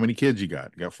 You know, how many kids you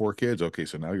got? You got 4 kids. Okay,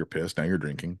 so now you're pissed. Now you're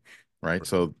drinking, right? Right.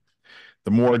 So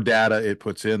the more data it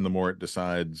puts in, the more it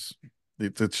decides.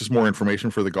 It's just more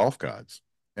information for the golf gods.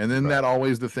 And then that Right.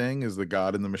 always the thing is the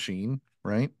god in the machine,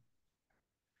 right?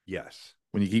 Yes.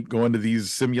 When you keep going to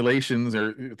these simulations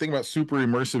or think about super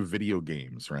immersive video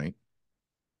games, right?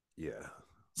 Yeah.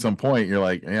 At some point you're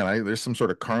like, man, there's some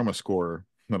sort of karma score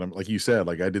that I'm like you said,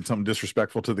 like I did something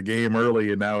disrespectful to the game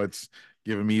early, and now it's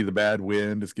giving me the bad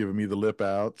wind, it's giving me the lip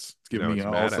outs, it's giving No, me it's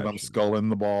all of mad a sudden at I'm you. sculling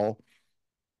the ball,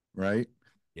 right?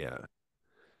 Yeah.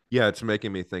 Yeah, it's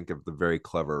making me think of the very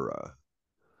clever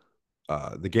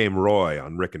the game Roy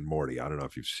on Rick and Morty. I don't know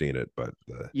if you've seen it, but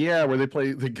Yeah, where they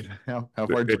play the how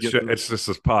far did you get through? it's just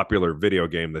this popular video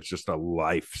game that's just a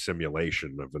life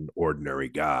simulation of an ordinary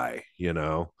guy, you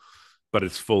know. But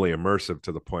it's fully immersive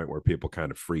to the point where people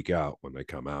kind of freak out when they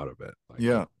come out of it. Like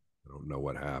Yeah. I don't know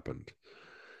what happened.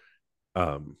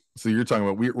 So you're talking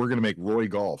about we're going to make Roy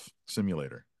Golf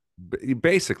Simulator.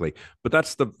 Basically, but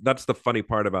that's the funny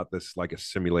part about this, like a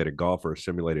simulated golf or a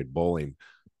simulated bowling.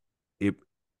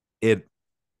 It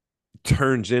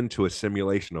turns into a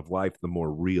simulation of life the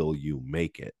more real you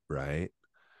make it, right?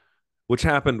 Which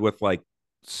happened with like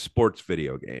sports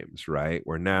video games, right?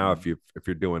 Where now Mhm. if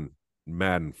you're doing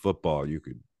Madden football, you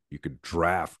could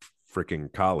draft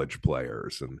freaking college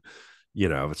players and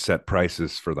set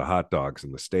prices for the hot dogs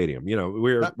in the stadium.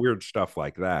 Not Weird stuff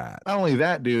like that. not only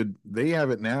that, dude, they have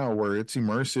it now where it's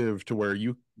immersive to where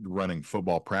you running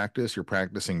football practice, you're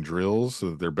practicing drills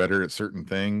so that they're better at certain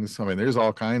things. I mean, there's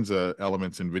all kinds of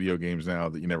elements in video games now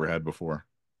that you never had before.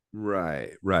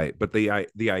 Right, right. But the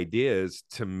idea is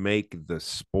to make the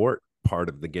sport part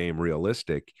of the game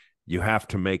realistic. You have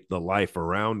to make the life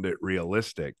around it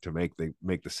realistic to make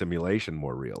the simulation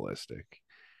more realistic.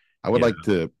 I would You like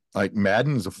know? to like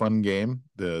Madden is a fun game.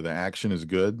 The action is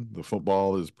good. The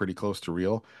football is pretty close to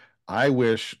real. I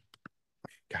wish,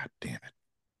 God damn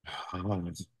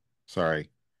it. Sorry.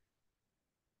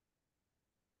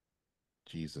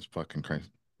 Jesus fucking Christ.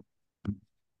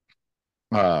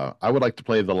 I would like to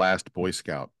play The Last Boy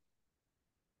Scout.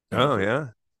 Oh yeah,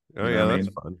 oh You know yeah, what I that's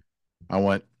mean? fun. I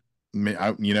want,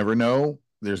 you never know.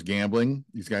 There's gambling.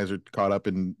 These guys are caught up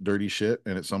in dirty shit.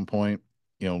 And at some point,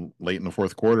 late in the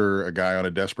fourth quarter, a guy on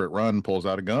a desperate run pulls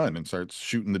out a gun and starts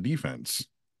shooting the defense.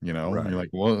 And you're like, Right,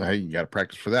 well, hey, you got to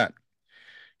practice for that.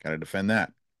 Got to defend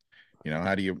that.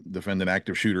 How do you defend an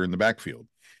active shooter in the backfield?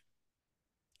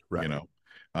 You right. know,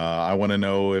 I want to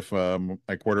know if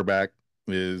my quarterback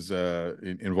is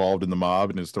involved in the mob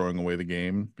and is throwing away the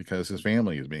game because his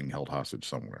family is being held hostage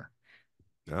somewhere,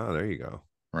 Oh, there you go.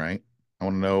 right? I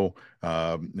want to know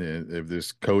if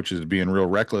this coach is being real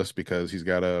reckless because he's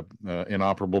got a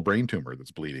inoperable brain tumor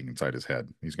that's bleeding inside his head.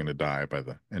 He's going to die by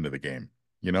the end of the game.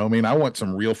 I mean, I want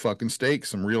some real fucking stakes,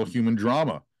 some real human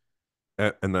drama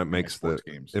And that in my makes sports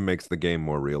games. the game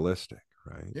more realistic,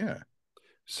 right? Yeah.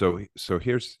 So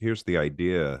here's the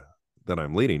idea that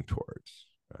I'm leading towards,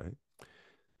 right?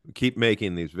 Keep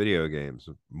making these video games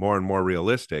more and more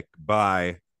realistic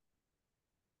by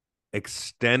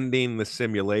extending the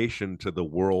simulation to the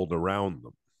world around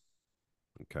them.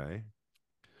 Okay.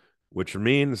 Which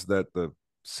means that the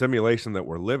simulation that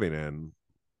we're living in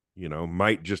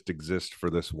might just exist for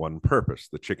this one purpose,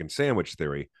 the chicken sandwich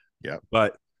theory. Yeah.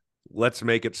 But let's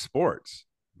make it sports.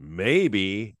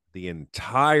 Maybe the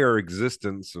entire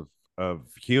existence of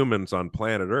humans on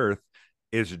planet Earth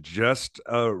is just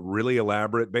a really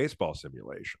elaborate baseball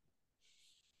simulation.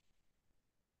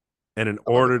 And in I love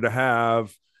it. order to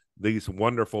have these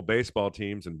wonderful baseball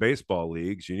teams and baseball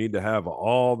leagues, you need to have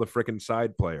all the freaking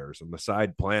side players and the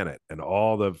side planet and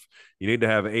you need to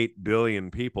have 8 billion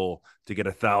people to get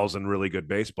 1,000 really good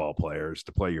baseball players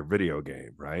to play your video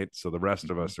game, right? So the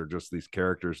rest of us are just these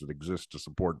characters that exist to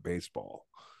support baseball.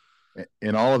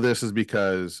 And all of this is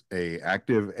because a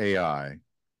active AI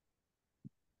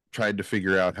tried to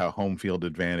figure out how home field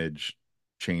advantage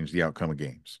changed the outcome of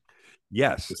games.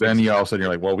 Yes. Then you all of a sudden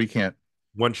you're like, well, we can't.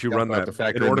 Once you run that,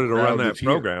 in order to run that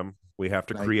program, we have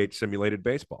to create simulated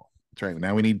baseball. That's right.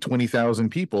 Now we need 20,000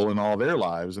 people in all their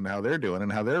lives and how they're doing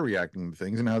and how they're reacting to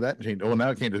things and how that changed. Oh, now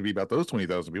it can't just be about those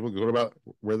 20,000 people. What about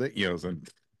where they, and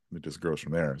it just grows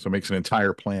from there. So it makes an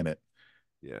entire planet,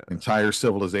 entire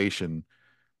civilization,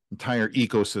 entire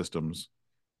ecosystems,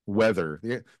 weather.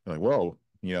 They're like, whoa,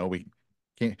 we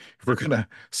can't, if we're going to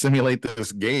simulate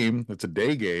this game, it's a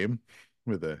day game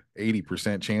with a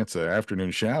 80% chance of afternoon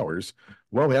showers.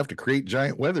 Well, we have to create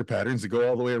giant weather patterns to go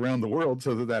all the way around the world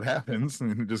so that happens.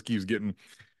 And it just keeps getting,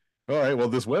 all right, well,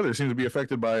 this weather seems to be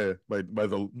affected by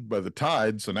the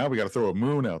tide. So now we got to throw a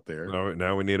moon out there.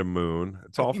 Now we need a moon.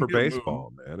 It's all for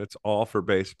baseball, man. It's all for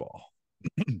baseball.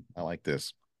 I like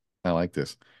this. I like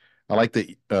that.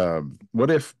 What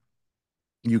if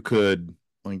you could,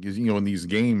 like, in these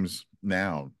games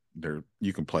now,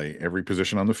 you can play every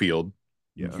position on the field.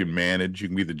 You can manage, you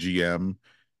can be the GM,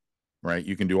 right?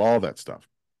 You can do all that stuff.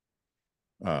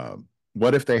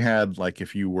 What if they had, like,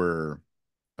 if you were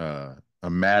a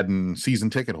Madden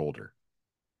season ticket holder?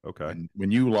 Okay. And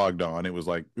when you logged on, it was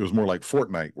more like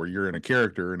Fortnite, where you're in a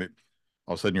character and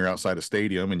all of a sudden you're outside a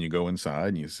stadium and you go inside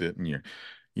and you sit and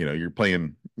you're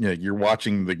playing, you're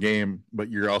watching the game,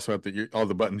 but you're also all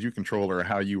the buttons you control are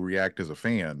how you react as a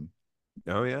fan.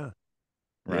 Oh yeah.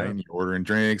 Right. Yeah. You're ordering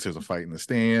drinks. There's a fight in the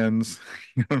stands.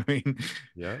 You know what I mean?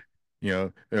 Yeah.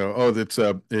 Oh, it's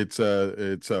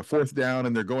a fourth down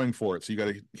and they're going for it. So you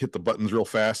got to hit the buttons real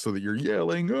fast so that you're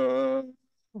yelling, or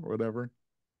whatever,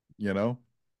 All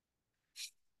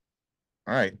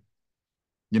right.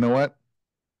 You know what?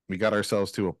 We got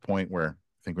ourselves to a point where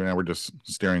I think now we're just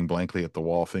staring blankly at the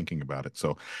wall thinking about it.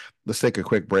 So let's take a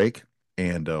quick break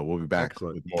and we'll be back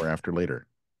with more after later.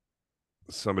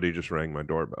 Somebody just rang my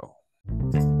doorbell.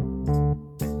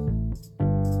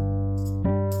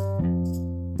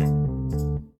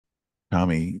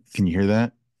 Tommy, can you hear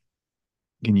that?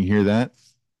 Can you hear that?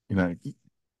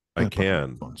 I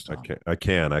can.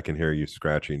 I can hear you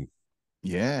scratching.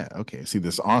 Yeah. Okay. See,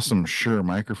 this awesome Shure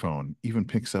microphone even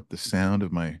picks up the sound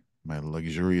of my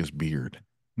luxurious beard.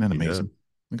 Isn't that amazing?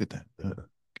 Look at that.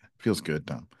 Feels good,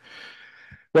 Tom.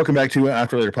 Welcome back to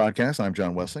After Later Podcast. I'm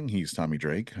John Wessling. He's Tommy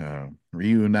Drake.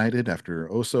 Reunited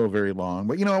after oh so very long.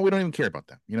 But we don't even care about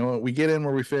that. We get in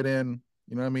where we fit in.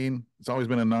 You know what I mean? It's always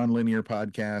been a non-linear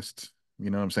podcast. You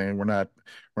know what I'm saying? We're not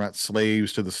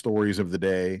slaves to the stories of the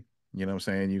day. You know what I'm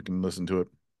saying? You can listen to it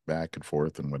back and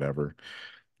forth and whatever.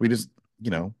 We just,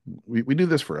 we do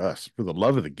this for us, for the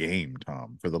love of the game,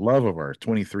 Tom, for the love of our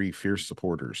 23 fierce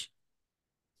supporters.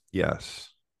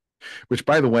 Yes. Which,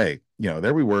 by the way,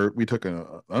 there we were. We took an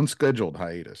unscheduled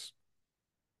hiatus.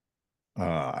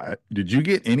 Did you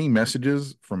get any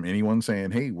messages from anyone saying,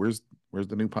 "Hey, where's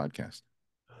the new podcast"?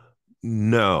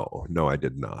 No, I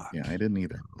did not. Yeah, I didn't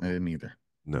either.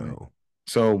 No. Right.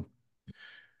 So,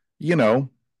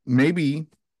 maybe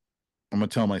I'm gonna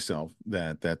tell myself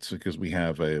that that's because we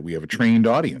have a trained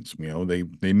audience.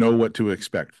 They know what to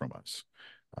expect from us.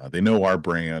 They know our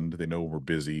brand. They know we're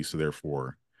busy, so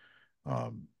therefore,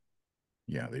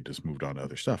 they just moved on to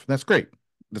other stuff. That's great.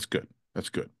 That's good.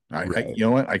 Right. You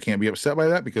know what? I can't be upset by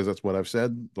that because that's what I've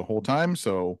said the whole time.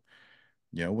 So,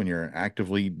 when you're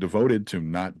actively devoted to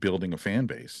not building a fan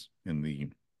base in the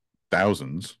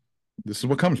thousands, this is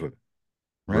what comes with it.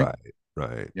 Right.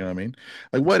 You know what I mean?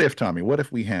 Like, what if, Tommy, what if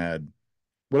the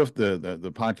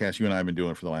podcast you and I have been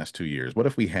doing for the last 2 years, what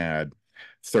if we had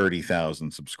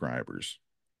 30,000 subscribers,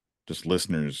 just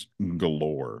listeners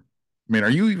galore? I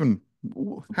mean,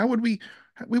 how would we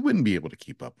wouldn't be able to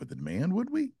keep up with the demand, would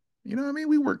we? You know what I mean?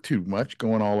 We work too much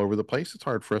going all over the place. It's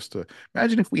hard for us to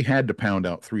imagine if we had to pound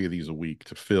out 3 of these a week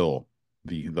to fill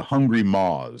the hungry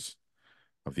maws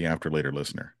of the After Later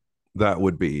listener. That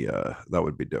would be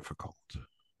difficult.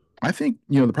 I think,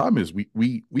 the problem is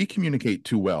we communicate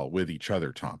too well with each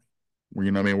other, Tom.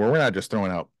 You know what I mean? Where we're not just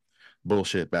throwing out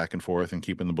bullshit back and forth and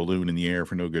keeping the balloon in the air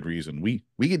for no good reason. We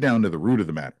get down to the root of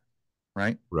the matter,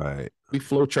 right? Right. We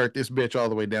flowchart this bitch all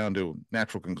the way down to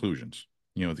natural conclusions.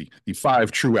 The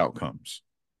five true outcomes,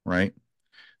 right?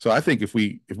 So I think if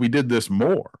we did this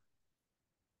more,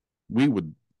 we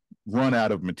would run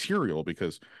out of material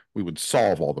because we would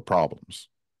solve all the problems.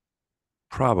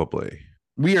 Probably.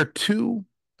 We are too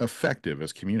effective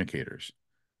as communicators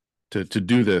to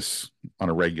do this on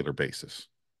a regular basis.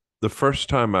 The first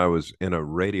time I was in a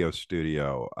radio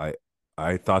studio,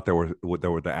 I thought there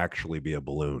would actually be a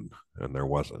balloon, and there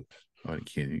wasn't. Oh,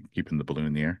 keeping the balloon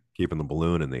in the air. Keeping the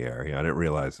balloon in the air. Yeah, I didn't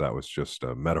realize that was just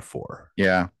a metaphor.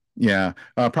 Yeah, yeah.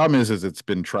 Problem is it's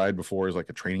been tried before as like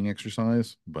a training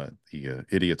exercise, but the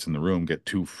idiots in the room get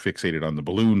too fixated on the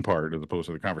balloon part as opposed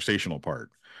to the conversational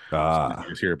part. So you Ah,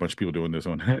 just hear a bunch of people doing this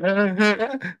one.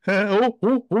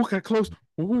 Oh, got close.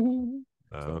 Ooh.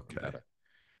 So okay.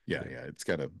 yeah, it's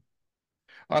got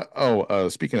to.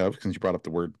 Speaking of, since you brought up the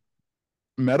word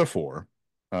metaphor,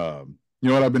 you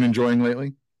know what I've been enjoying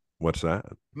lately? What's that?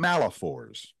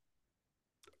 Malaphors.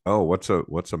 Oh, what's a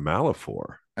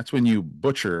malaphor? That's when you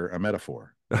butcher a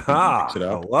metaphor. Like you mix it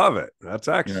Ah, I up. love it. That's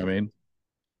You know what I excellent. mean?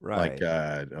 Like, Right.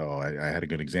 I had a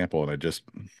good example and I just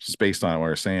spaced on it while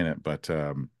I was saying it, but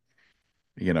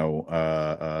you know,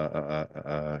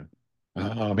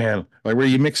 oh man, like where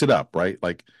you mix it up, right?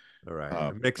 Like, All right.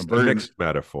 uh, a A bird in mixed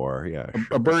metaphor. Yeah, a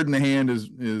sure. bird in the hand is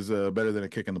better than a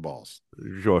kick in the balls.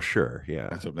 Sure. Yeah.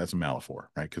 That's a metaphor,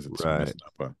 right? Because it's Right. messing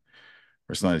up.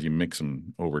 Or sometimes you mix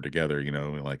them over together,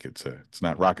 like it's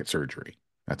not rocket surgery.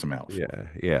 That's a metaphor.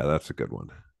 Yeah. That's a good one.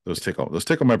 Those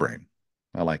tickle my brain.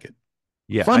 I like it.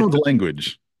 Yeah. Fun with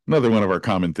language. Another one of our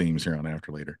common themes here on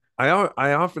After Later. I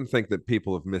often think that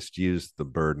people have misused the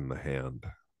bird in the hand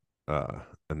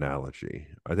analogy.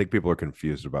 I think people are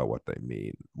confused about what that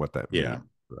Yeah. means,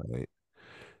 right?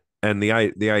 And the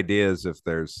idea is if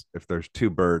there's two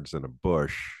birds in a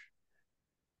bush,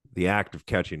 the act of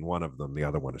catching one of them, the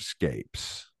other one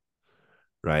escapes,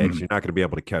 right? So Mhm. you're not going to be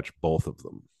able to catch both of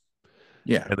them.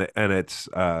 Yeah. And it's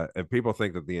if people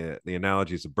think that the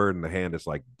analogy is a bird in the hand is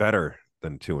like better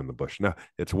than two in the bush. No,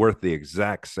 it's worth the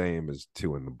exact same as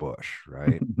two in the bush,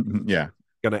 right? Yeah.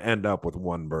 Going to end up with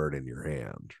one bird in your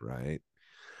hand, right?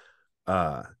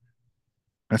 Uh,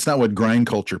 That's not what grind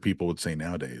culture people would say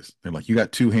nowadays. They're like, you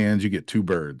got two hands, you get two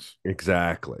birds.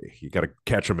 exactly. You got to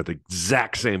catch them at the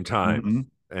exact same time, Hmm.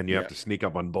 and you have Yeah. to sneak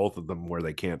up on both of them where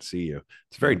they can't see you.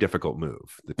 It's a very Yeah. difficult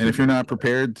move. The And two if you're birds. not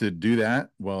prepared to do that,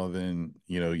 well, then,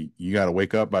 you got to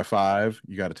wake up by 5.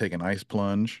 You got to take an ice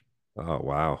plunge. Oh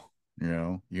wow.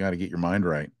 You got to get your mind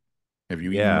right. Have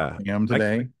you eaten enough Yeah, ham I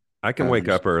today? I can Have wake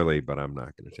you? up early, but I'm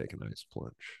not going to take a nice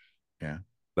plunge. Yeah.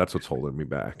 That's what's holding me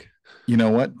back. You know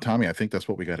what, Tommy? I think that's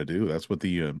what we got to do. That's what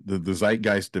the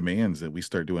zeitgeist demands, that we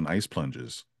start doing ice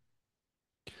plunges.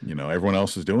 Everyone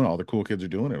else is doing it. All the cool kids are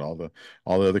doing it. All the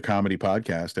other comedy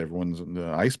podcasts, everyone's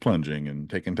ice plunging and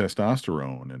taking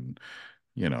testosterone and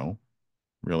you know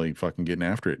really fucking getting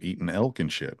after it, eating elk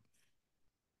and shit.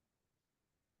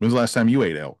 When's the last time you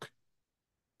ate elk,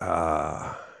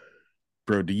 Uh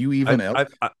bro? Do you even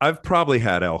elk? I've probably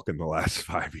had elk in the last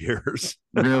 5 years.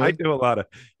 I Really? do a lot of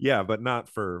yeah, but not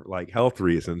for like health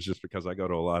reasons, just because I go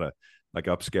to a lot of like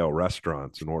upscale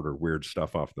restaurants and order weird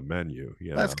stuff off the menu,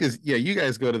 you That's know. because yeah, you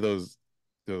guys go to those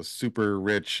super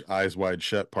rich eyes wide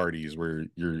shut parties where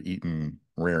you're eating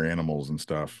rare animals and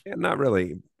stuff. Yeah, not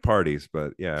really parties,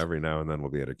 but yeah, every now and then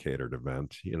we'll be at a catered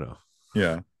event, you know.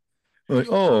 Yeah. Like,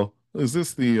 oh, is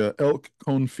this the elk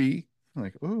confit?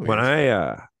 Like, oh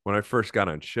yes. When I first got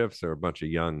on shifts, there were a bunch of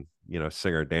young, you know,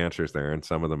 singer dancers there, and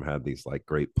some of them had these like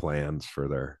great plans for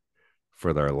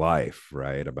their life,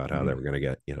 right? About how they Mhm. were going to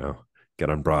get, you know, get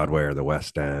on Broadway or the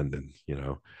West End, and you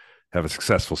know, have a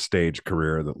successful stage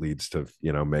career that leads to,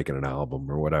 you know, making an album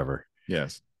or whatever.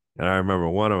 Yes. And I remember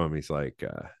one of them, he's like,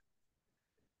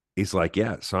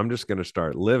 yeah, so I'm just going to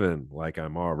start living like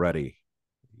I'm already,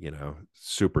 you know,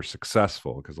 super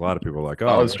successful, because a lot of people are like, oh,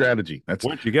 Solid strategy. That's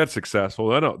once you get successful,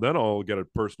 then I'll get a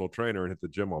personal trainer and hit the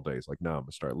gym all day. It's like, no, I'm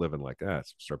gonna start living like that.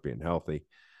 So start being healthy. I'm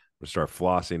gonna start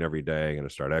flossing every day. I'm gonna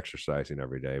start exercising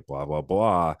every day. Blah blah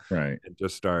blah, right. and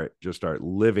just start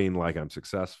living like I'm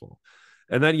successful.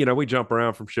 And then you know we jump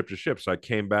around from ship to ship. So I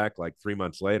came back like 3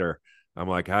 months later. I'm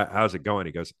like, how's it going?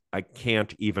 He goes, I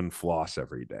can't even floss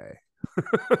every day.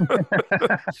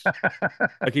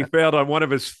 Like he failed on one of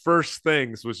his first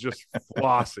things was just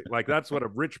flossing. Like that's what a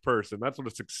rich person, that's what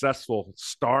a successful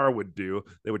star would do.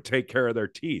 They would take care of their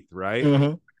teeth, right?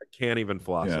 Uh-huh. I can't even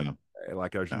floss it. Yeah.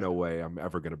 Like there's No. no way I'm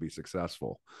ever going to be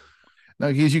successful.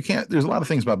 No, because you can't, there's a lot of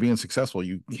things about being successful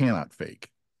you cannot fake,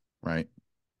 right?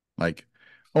 Like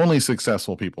only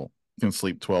successful people can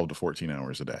sleep 12 to 14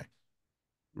 hours a day. I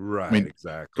Right, mean,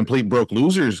 exactly. complete broke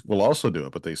losers will also do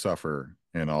it, but they suffer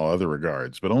in all other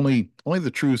regards. But only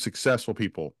the true successful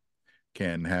people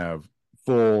can have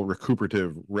full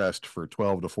recuperative rest for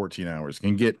 12 to 14 hours,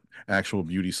 can get actual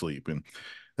beauty sleep. And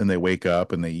then they wake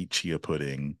up and they eat chia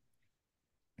pudding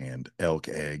and elk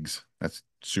eggs. That's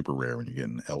super rare when you're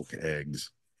getting elk eggs.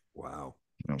 Wow.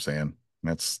 You know what I'm saying?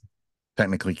 That's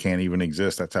technically can't even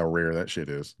exist. That's how rare that shit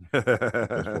is. Just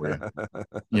for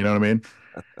you. You know what I mean?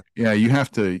 Yeah, you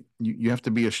have to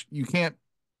be you can't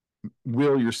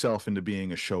will yourself into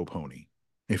being a show pony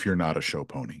if you're not a show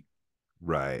pony.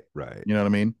 Right, right. You know what I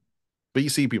mean? But you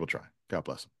see people try. God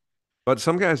bless them. But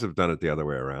some guys have done it the other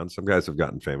way around. Some guys have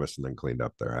gotten famous and then cleaned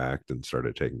up their act and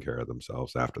started taking care of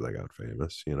themselves after they got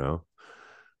famous,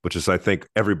 which is, I think,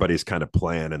 everybody's kind of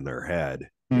plan in their head.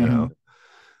 Mm-hmm.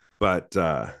 But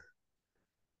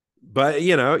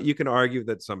you can argue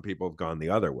that some people have gone the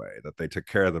other way, that they took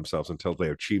care of themselves until they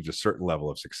achieved a certain level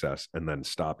of success and then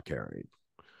stopped caring.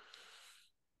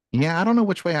 Yeah, I don't know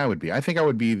which way I would be. I think I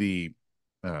would be the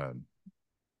uh,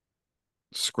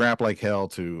 scrap like hell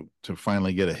to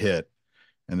finally get a hit,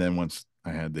 and then once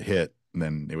I had the hit,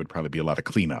 then it would probably be a lot of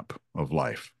cleanup of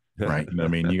life, right? You know what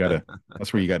I mean? You gotta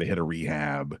That's where you gotta hit a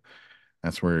rehab.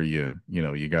 That's where you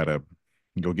gotta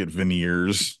go get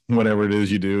veneers, whatever it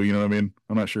is you do. You know what I mean?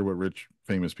 I'm not sure what rich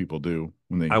famous people do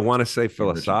when they I want to say get rich and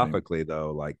famous. philosophically,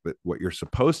 though, like that what you're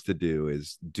supposed to do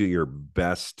is do your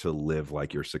best to live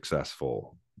like you're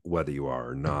successful, whether you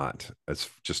are or not, as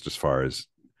far as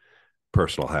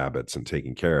personal habits and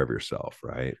taking care of yourself,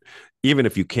 right? Even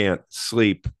if you can't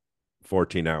sleep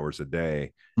 14 hours a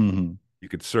day, Mm-hmm. you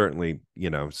could certainly,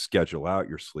 schedule out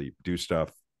your sleep, do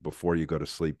stuff before you go to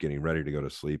sleep, getting ready to go to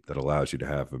sleep that allows you to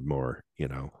have a more,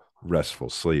 restful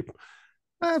sleep.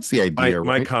 That's the My idea,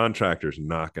 my right? contractor's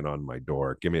knocking on my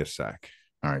door. Give me a sec.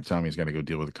 All right, Tommy's got to go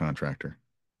deal with the contractor.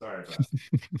 Sorry about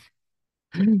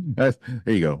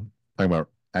There you go. Talking about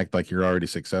act like you're already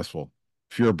successful.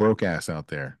 If you're a broke ass out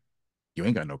there, you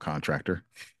ain't got no contractor.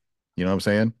 You know what I'm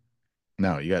saying?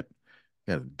 No, you got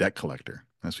a debt collector.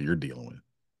 That's what you're dealing with.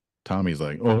 Tommy's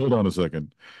like, oh, hold on a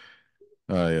second.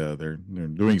 They're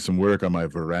doing some work on my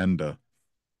veranda.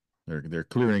 They're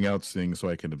clearing out things so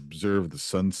I can observe the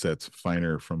sunsets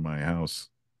finer from my house.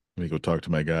 Let me go talk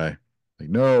to my guy. Like,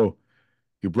 no,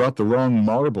 you brought the wrong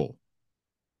marble.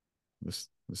 This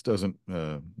doesn't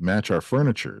match our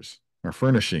furnishings. No,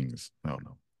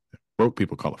 no. Broke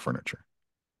people call it furniture.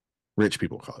 Rich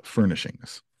people call it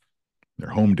furnishings. They're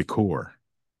home decor,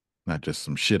 not just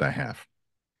some shit I have.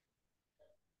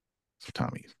 So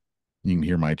Tommy, you can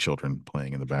hear my children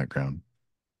playing in the background.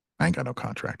 I ain't got no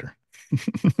contractor.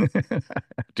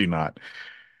 Do not.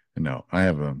 No, I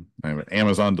have an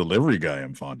Amazon delivery guy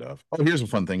I'm fond of. Oh, here's a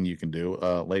fun thing you can do,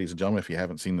 ladies and gentlemen, if you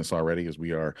haven't seen this already, as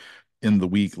we are in the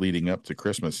week leading up to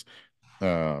Christmas.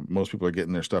 Most people are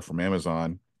getting their stuff from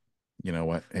Amazon. You know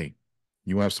what? Hey,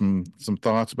 you have some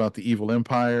thoughts about the evil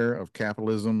empire of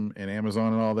capitalism and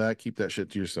Amazon and all that? Keep that shit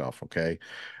to yourself, okay?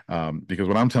 Because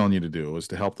what I'm telling you to do is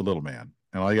to help the little man.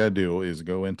 And all you gotta do is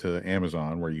go into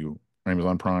Amazon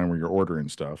Prime where you're ordering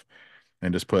stuff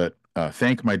and just put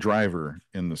thank my driver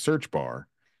in the search bar,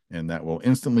 and that will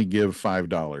instantly give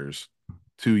 $5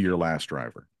 to your last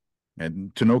driver.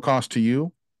 And to no cost to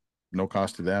you, no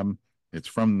cost to them. It's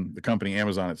from the company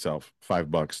Amazon itself,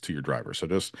 $5 to your driver. So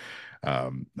just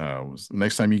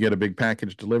next time you get a big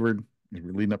package delivered,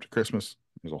 you're leading up to Christmas.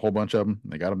 There's a whole bunch of them.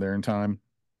 They got them there in time.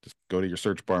 Just go to your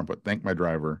search bar and put "Thank my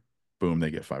driver." Boom,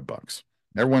 they get $5.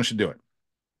 Everyone should do it.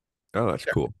 that. Oh, that's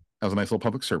Yeah, cool. that was a nice little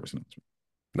public service announcement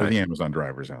for the Nice. Amazon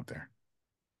drivers out there.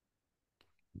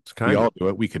 It's We kind all do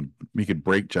it. We could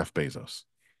break Jeff Bezos.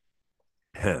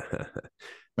 of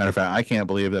Matter of fact, I can't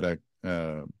believe that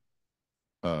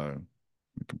a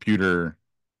computer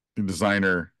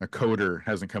designer, a coder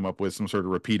hasn't come up with some sort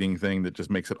of repeating thing that just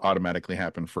makes it automatically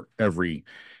happen for every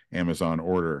Amazon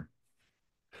order.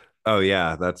 Oh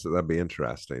yeah, that'd be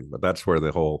interesting. But that's where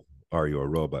the whole "Are you a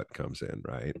robot?" comes in,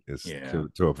 right? Is Yeah.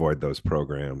 to avoid those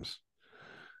programs.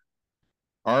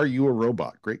 Are you a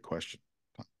robot? Great question.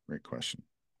 Great question.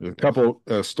 There's a couple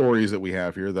stories that we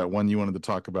have here. That one you wanted to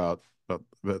talk about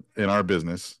in our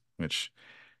business, which,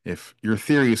 if your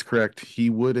theory is correct, he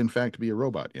would in fact be a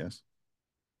robot. Yes.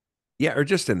 Yeah, or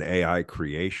just an AI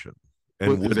creation.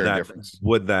 Well, And is would there a that difference?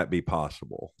 would that be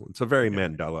possible? It's a very Yeah.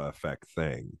 Mandela effect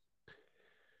thing.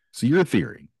 So your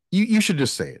theory, you should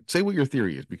just say it. Say what your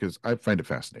theory is because I find it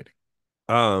fascinating.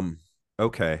 Um,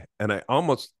 okay. And I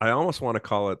almost want to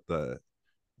call it the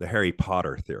Harry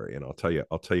Potter theory, and I'll tell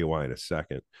you why in a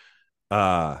second.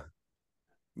 Uh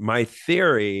my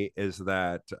theory is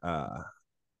that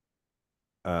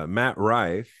Matt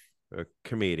Rife, a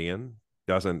comedian,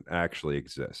 doesn't actually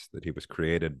exist. That he was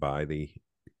created by the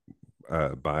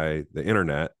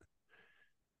internet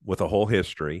with a whole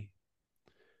history,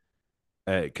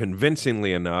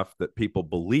 convincingly enough that people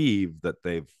believe that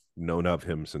they've known of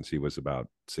him since he was about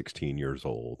 16 years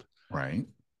old. Right.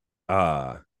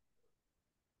 Uh,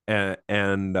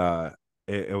 and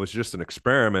it was just an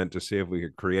experiment to see if we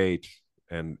could create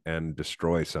and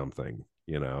destroy something,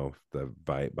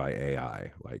 by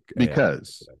AI, like AI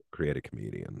Because create a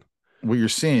comedian. what you're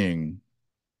seeing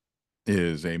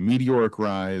is a meteoric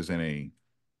rise and a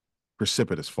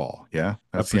precipitous fall. Yeah,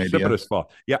 A that's the idea. precipitous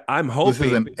fall. Yeah, This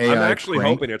is an I'm AI actually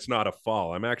prank. hoping it's not a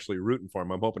fall. I'm actually rooting for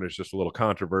him. I'm hoping it's just a little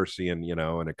controversy, and in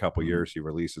a couple Mhm. years he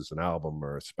releases an album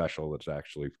or a special that's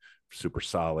actually super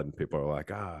solid, and people are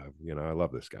like, I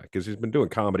love this guy because he's been doing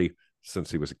comedy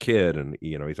since he was a kid, and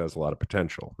he has a lot of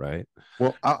potential, right?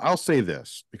 Well, I'll say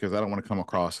this because I don't want to come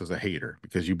across as a hater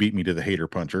because you beat me to the hater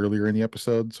punch earlier in the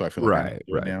episode, so I feel like I have Right, to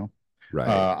do it right, now.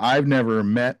 right. I've never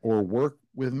met or worked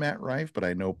with Matt Rife, but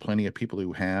I know plenty of people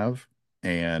who have,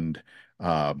 and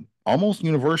almost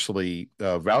universally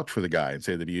vouch for the guy and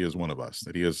say that he is one of us,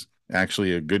 that he is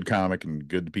actually a good comic and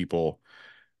good people.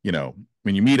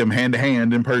 When you meet him hand to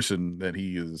hand in person, that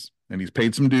he is, and he's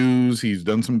paid some dues. He's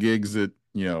done some gigs that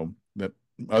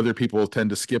other people tend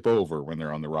to skip over when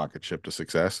they're on the rocket ship to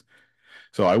success.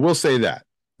 So I will say that.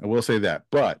 I will say that.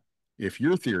 But if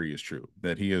your theory is true,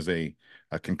 that he is a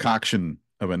concoction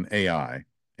of an AI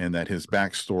and that his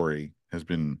backstory has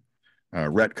been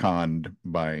retconned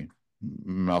by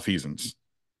malfeasance,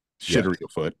 Yes, shittery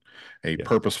afoot, a yes.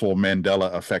 purposeful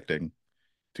Mandela affecting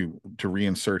to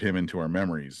reinsert him into our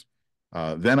memories,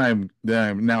 then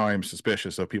I'm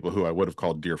suspicious of people who I would have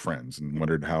called dear friends and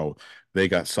wondered how they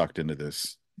got sucked into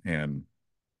this. And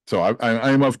so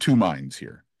I'm of two minds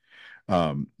here.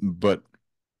 But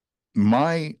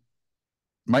my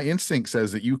my instinct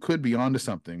says that you could be onto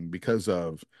something because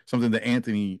of something that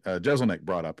Anthony Jeselnik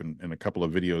brought up in a couple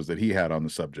of videos that he had on the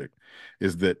subject,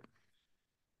 is that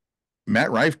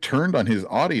Matt Rife turned on his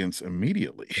audience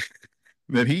immediately.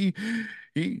 That he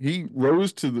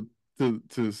rose to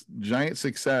giant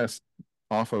success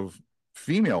off of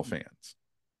female fans,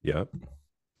 Yep.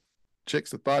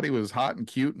 chicks that thought he was hot and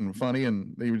cute and funny,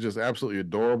 and they were just absolutely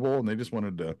adorable, and they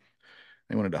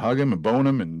wanted to hug him and bone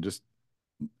him and just,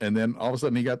 and then all of a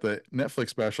sudden he got the Netflix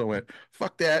special and went,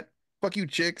 fuck that, fuck you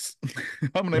chicks.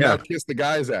 I'm gonna now Yeah. kiss the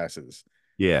guys' asses.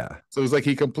 Yeah. So it's like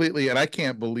he completely, and I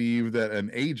can't believe that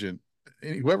an agent,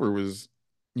 whoever was,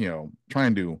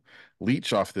 trying to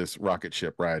leech off this rocket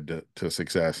ship ride to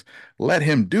success, let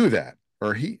him do that.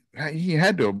 Or he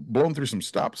had to have blown through some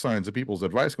stop signs of people's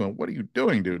advice, going, "What are you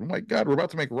doing, dude? Oh my God, we're about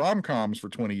to make rom coms for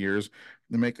 20 years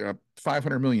and make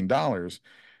 $500 million,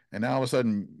 and now all of a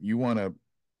sudden you want to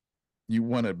be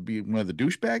one of the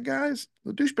douchebag guys.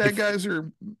 The douchebag If guys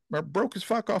are broke as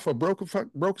fuck off of broke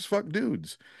as fuck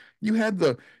dudes. You had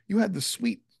the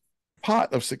sweet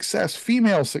pot of success,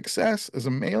 female success as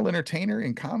a male entertainer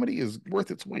in comedy is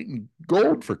worth its weight in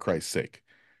gold, for Christ's sake.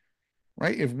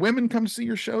 Right? If women come to see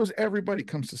your shows, everybody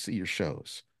comes to see your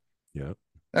shows. Yeah.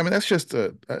 I mean, that's just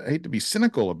I hate to be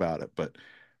cynical about it, but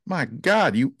my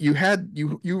God, you've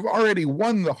already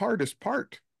won the hardest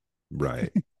part.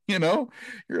 Right. You know,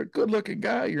 you're a good looking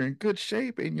guy, you're in good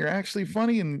shape, and you're actually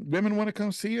funny, and women want to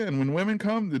come see you. And when women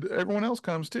come, everyone else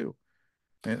comes too.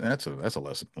 And that's a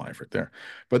lesson in life right there.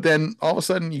 But then all of a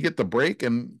sudden you get the break,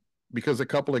 and because a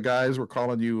couple of guys were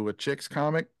calling you a chicks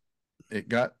comic, it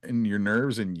got in your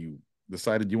nerves, and you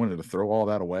decided you wanted to throw all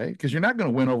that away because you're not going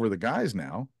to win over the guys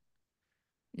now.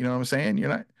 You know what I'm saying? You're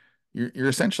not. You're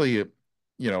essentially,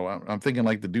 I'm thinking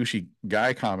like the douchey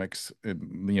guy comics,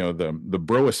 the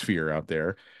broosphere out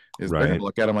there is they're gonna Right.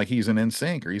 look at him like he's an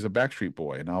NSYNC or he's a Backstreet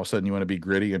Boy, and all of a sudden you want to be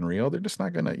gritty and real. They're just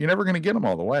not gonna. You're never gonna get them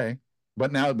all the way.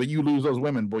 But you lose those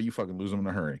women, boy, you fucking lose them in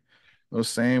a hurry. Those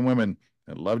same women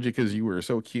that loved you because you were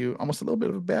so cute, almost a little bit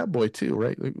of a bad boy too,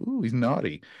 right? Like, ooh, he's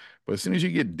naughty. But as soon as you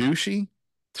get douchey,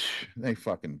 they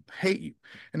fucking hate you.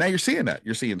 And now you're seeing that.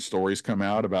 You're seeing stories come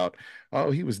out about,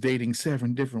 oh, he was dating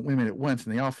 7 different women at once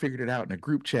and they all figured it out in a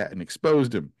group chat and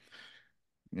exposed him.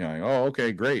 Like, oh,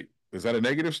 okay, great. Is that a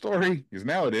negative story? Because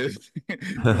now it is.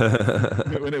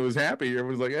 When it was happy,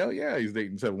 everyone's like, oh yeah, he's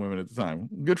dating 7 women at the time.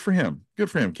 Good for him.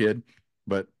 Good for him, kid.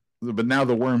 But now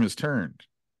the worm has turned,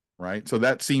 right? So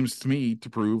that seems to me to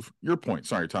prove your point.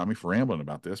 Sorry, Tommy, for rambling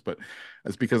about this, but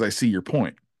that's because I see your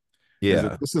point. Is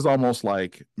that Yeah. this is almost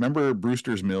like, remember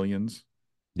Brewster's Millions,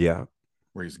 Yeah.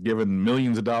 where he's given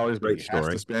millions of dollars, but Great he has to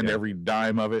story. spend Yeah. every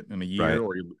dime of it in a year,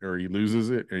 Right. or he loses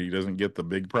it, or he doesn't get the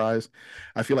big prize.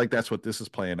 I feel like that's what this is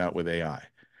playing out with AI.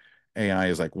 AI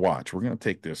is like, watch, we're going to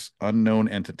take this unknown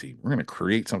entity, we're going to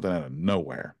create something out of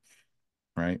nowhere,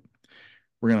 right?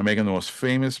 We're going to make him the most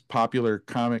famous, popular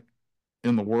comic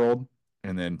in the world,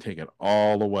 and then take it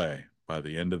all away by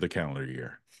the end of the calendar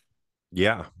year,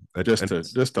 Yeah, just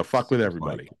to fuck with like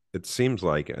everybody. it seems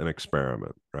like an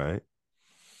experiment, right?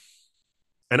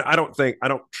 And I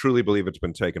don't truly believe it's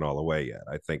been taken all away yet.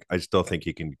 I still think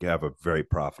he can have a very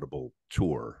profitable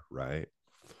tour, right?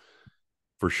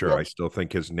 For sure. I Well, still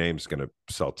think his name's going to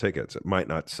sell tickets. It might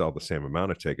not sell the same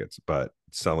amount of tickets, but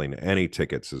selling any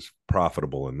tickets is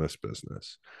profitable in this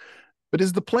business. but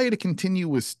is the play to continue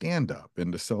with stand up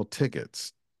and to sell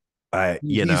tickets?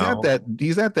 You know,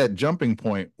 He's at that jumping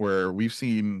point where we've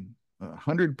seen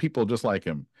 100 people just like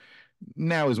him.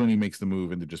 Now is when he makes the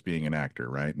move into just being an actor,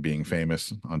 right? And being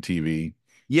famous on TV.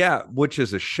 yeah, which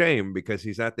is a shame because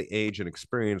he's at the age and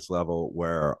experience level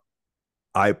where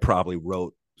I probably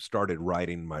started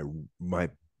writing my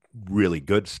really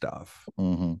good stuff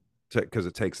Mm-hmm. because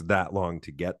it takes that long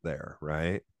to get there,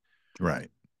 right? Right.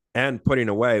 And putting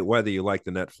away, whether you like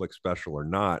the Netflix special or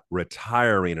not,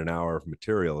 retiring an hour of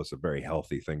material is a very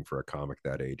healthy thing for a comic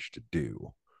that age to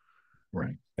do.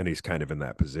 Right. And he's kind of in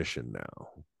that position now.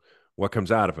 What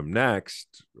comes out of him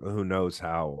next, who knows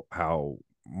how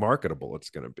marketable it's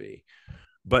going to be.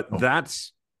 But Oh,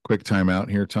 that's quick timeout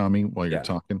here, Tommy, while you're yeah.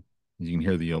 talking. You can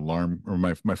hear the alarm or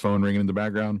my phone ringing in the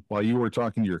background. While you were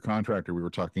talking to your contractor, we were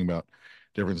talking about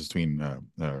differences between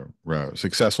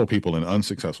successful people and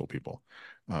unsuccessful people.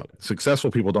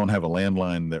 Successful people don't have a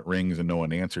landline that rings and no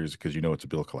one answers because you know it's a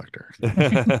bill collector.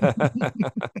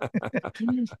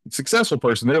 Successful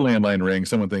person, their landline rings.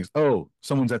 Someone thinks, "Oh,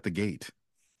 someone's at the gate.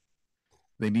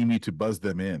 They need me to buzz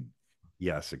them in."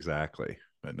 Yes, exactly.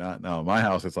 But not no. My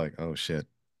house, it's like, "Oh shit,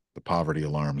 the poverty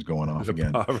alarm's going off The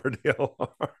again." poverty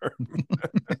alarm.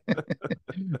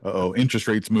 Oh, interest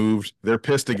rates moved. They're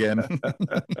pissed again.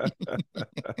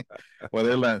 Well,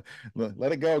 they're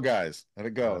let it go, guys. Let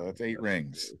it go. That's 8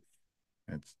 rings.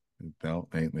 It's no,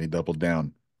 they doubled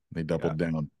down. They Yeah. doubled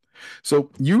down.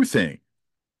 So you think?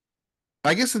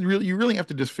 I guess you really have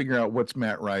to just figure out what's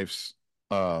Matt Rife's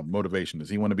motivation. Does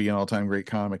he want to be an all-time great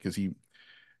comic? Is he,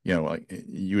 like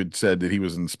you had said that he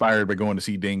was inspired by going to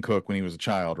see Dane Cook when he was a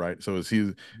child, right? So is he?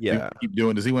 Do he Yeah. want to keep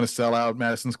doing? Does he want to sell out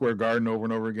Madison Square Garden over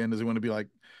and over again? Does he want to be like?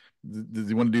 Does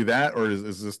he want to do that, or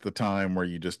is this the time where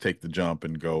you just take the jump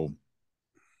and go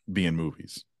be in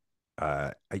movies?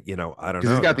 I don't Because he's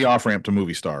know. got the off ramp to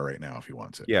movie star right now if he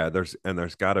wants it. Yeah, there's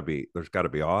got to be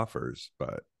offers,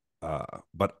 but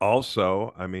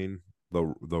also, I mean, the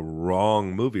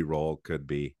wrong movie role could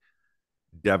be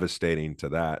devastating to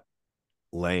that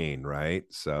lane, right?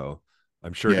 So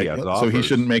I'm sure Yeah, he has so he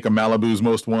shouldn't offers, make a Malibu's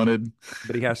Most Wanted.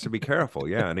 but he has to be careful.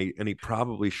 Yeah, and he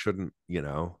probably shouldn't,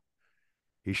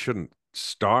 he shouldn't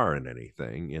star in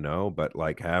anything, but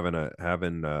like having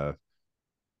a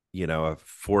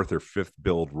fourth or fifth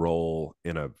build role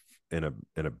in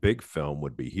a big film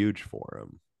would be huge for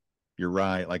him. You're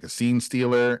right, like a scene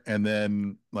stealer, and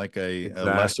then like a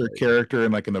lesser Exactly. character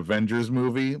in like an Avengers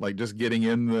movie, like just getting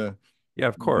in the Yeah,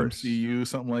 of course. MCU,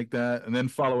 something like that, and then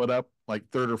follow it up like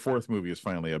third or fourth movie is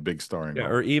finally a big starring Yeah,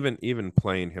 role. or even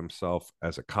playing himself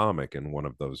as a comic in one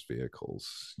of those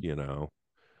vehicles,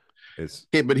 is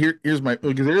Okay, but here's my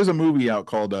because there is a movie out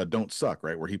called Don't Suck,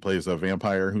 right, where he plays a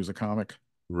vampire who's a comic.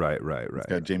 right, right, It's right.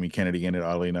 got Jamie Kennedy in it,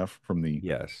 oddly enough, from the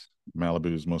Yes.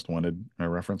 Malibu's Most Wanted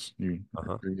reference you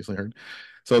Uh-huh. previously heard.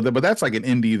 So, but that's like an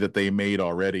indie that they made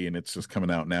already, and it's just coming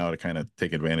out now to kind of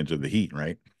take advantage of the heat,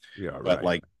 right? Yeah, But right.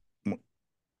 like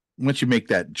once you make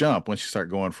that jump, once you start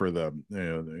going for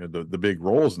the big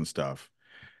roles and stuff,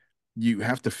 you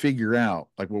have to figure out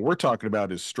like what we're talking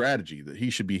about is strategy that he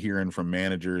should be hearing from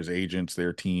managers, agents,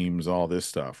 their teams, all this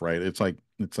stuff, right? It's like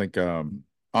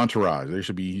entourage.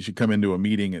 He should come into a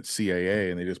meeting at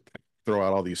CAA and they just throw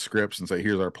out all these scripts and say,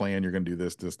 here's our plan, you're gonna do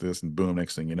this, and boom,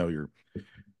 next thing you know, you're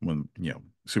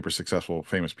super successful,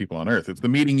 famous people on earth. It's the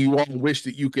meeting you all wish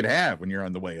that you could have when you're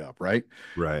on the way up, right?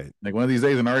 Right. Like one of these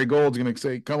days, an Ari Gold's gonna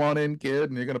say, "Come on in, kid,"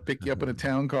 and they're gonna pick you up in a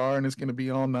town car, and it's gonna be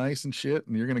all nice and shit.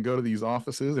 And you're gonna go to these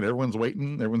offices, and everyone's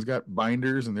waiting. Everyone's got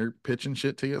binders, and they're pitching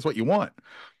shit to you. That's what you want.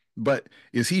 But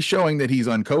is he showing that he's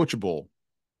uncoachable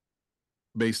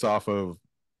based off of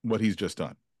what he's just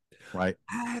done, right?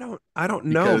 I don't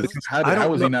know Because because I how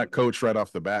don't was know. he not coached right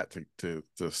off the bat to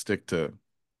stick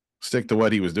to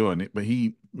what he was doing? But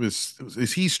he was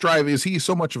is he striving? Is he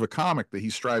so much of a comic that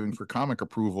he's striving for comic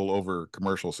approval over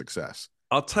commercial success?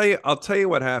 I'll tell you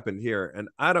what happened here, and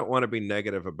I don't want to be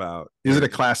negative about Is it a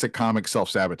classic comic self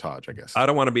sabotage? I guess. I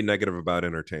don't want to be negative about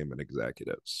entertainment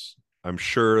executives. I'm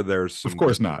sure there's Of some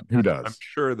course good not. Who I'm does?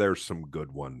 sure there's some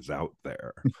good ones out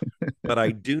there. but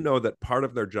I do know that part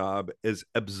of their job is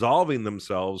absolving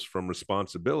themselves from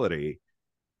responsibility,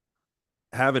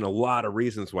 having a lot of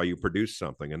reasons why you produce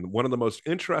something. And one of the most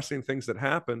interesting things that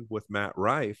happened with Matt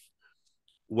Rife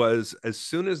was, as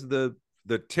soon as the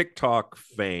TikTok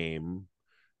fame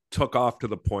took off to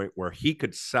the point where he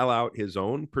could sell out his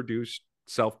own produced,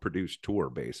 self-produced tour,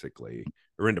 basically,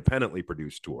 or independently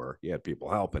produced tour. He had people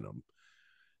helping him.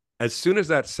 As soon as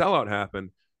that sellout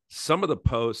happened, some of the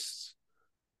posts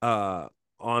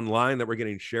online that were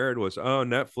getting shared was, "Oh,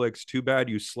 Netflix, too bad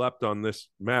you slept on this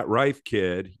Matt Rife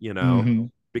kid," Hmm.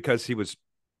 because he was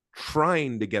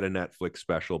trying to get a Netflix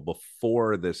special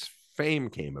before this fame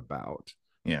came about.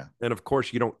 Yeah. And of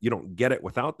course, you don't get it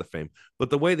without the fame. But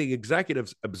the way the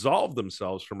executives absolve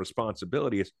themselves from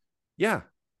responsibility is, yeah,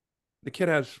 the kid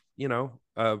has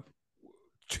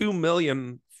 2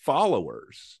 million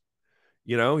followers.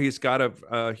 He's got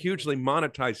a hugely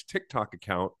monetized TikTok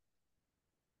account.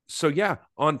 So yeah,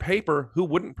 on paper, who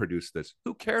wouldn't produce this?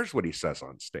 Who cares what he says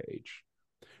on stage?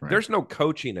 Right. There's no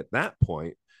coaching at that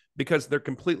point because they're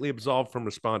completely absolved from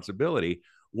responsibility.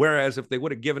 Whereas if they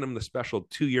would have given him the special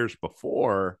 2 years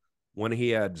before, when he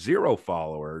had zero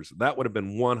followers, that would have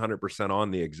been 100%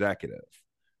 on the executive,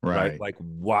 right? Right. Like,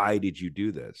 why did you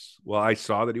do this? Well, I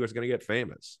saw that he was going to get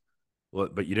famous. Well,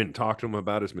 but you didn't talk to him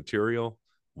about his material.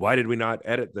 Why did we not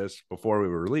edit this before we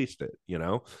released it?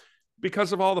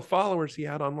 Because of all the followers he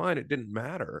had online, it didn't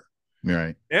matter.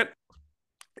 Right.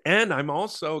 And I'm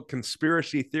also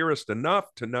conspiracy theorist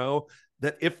enough to know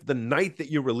that if the night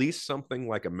that you release something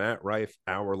like a Matt Rife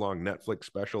hour-long Netflix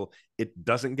special, it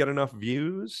doesn't get enough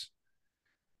views,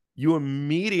 you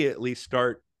immediately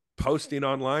start posting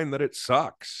online that it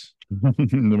sucks, To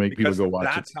make people because go watch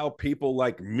it. that's how people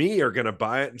like me are going to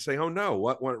buy it and say, "Oh no,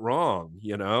 what went wrong?"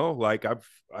 Like,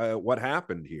 what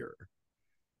happened here,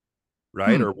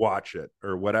 right? Hmm. Or watch it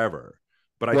or whatever.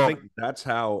 But I Well, think that's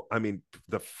how, I mean,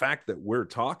 the fact that we're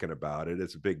talking about it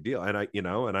is a big deal.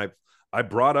 And I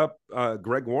brought up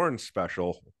Greg Warren's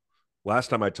special last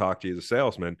time I talked to you, the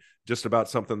salesman, just about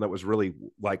something that was really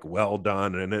like well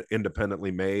done and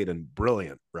independently made and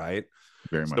brilliant, right?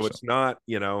 very So much so. it's not,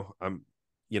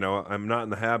 I'm not in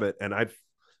the habit, and I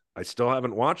still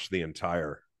haven't watched the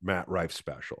entire Matt Rife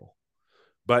special.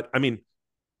 But I mean,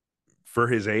 for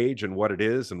his age and what it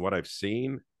is and what I've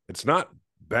seen, it's not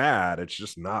bad. It's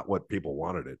just not what people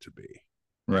wanted it to be.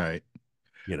 Right.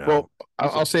 You know, Well, I'll,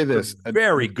 he's I'll say a this.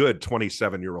 very good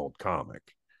 27-year-old comic.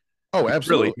 Oh, He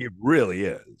absolutely. really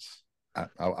is. I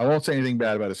won't say anything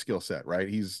bad about his skill set, right?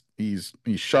 He's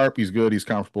sharp, he's good, he's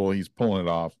comfortable, he's pulling it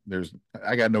off.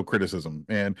 I got no criticism.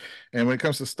 And when it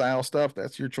comes to style stuff,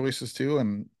 that's your choices too,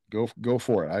 and go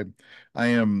for it. I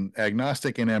am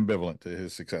agnostic and ambivalent to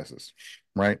his successes,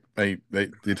 right? They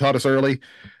taught us early,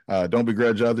 don't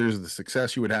begrudge others the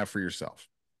success you would have for yourself,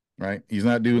 right? He's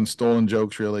not doing stolen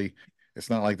jokes really. It's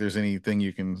not like there's anything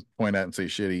you can point at and say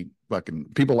shitty fucking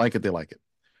people like it, they like it.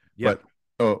 Yeah. But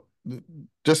oh,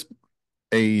 just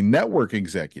a network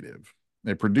executive,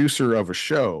 a producer of a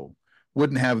show,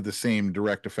 wouldn't have the same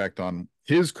direct effect on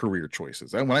his career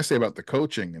choices. And when I say about the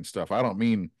coaching and stuff, I don't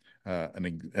mean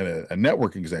a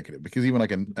network executive, because even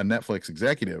like a Netflix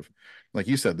executive, like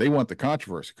you said, they want the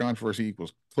controversy. Controversy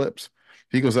equals clips.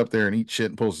 He goes up there and eats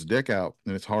shit and pulls his dick out,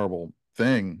 and it's a horrible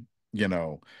thing.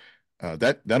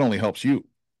 That only helps you.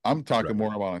 I'm talking Right.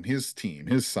 more about on his team,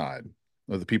 his side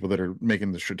of the people that are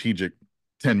making the strategic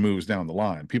 10 moves down the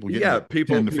line. People getting Yeah. like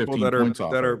 10 to People 15 that are points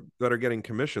off that of are him. that are getting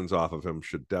commissions off of him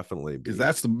should definitely Because be.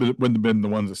 that's been the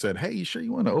ones that said, "Hey, you sure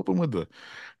you want to open with the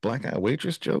black eye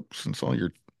waitress joke since all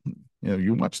your,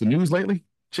 you watch the news lately?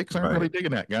 Chicks aren't really Right.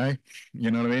 digging that guy." You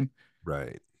know what I mean?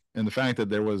 Right. And the fact that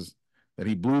that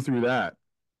he blew through that,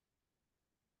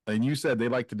 and you said they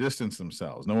like to distance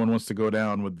themselves. No one wants to go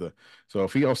down with the. So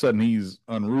if he all of a sudden he's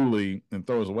unruly and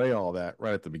throws away all that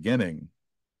right at the beginning,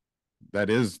 that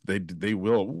is they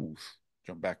will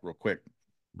jump back real quick off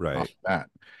Right. of that.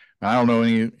 I don't know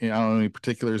any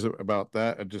particulars about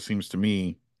that. It just seems to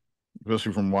me,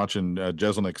 especially from watching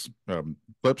Jeselnik's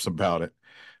clips about it,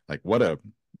 like what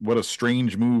a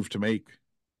strange move to make.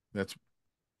 That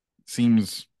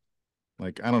seems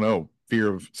like, I don't know,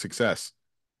 fear of success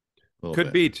a little Could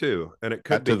bit. be too, and it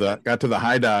could Got to be. the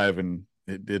high dive and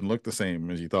it didn't look the same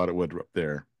as you thought it would up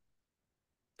there.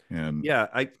 And Yeah,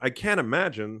 I can't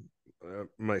imagine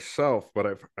myself, but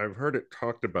I've heard it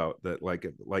talked about that, like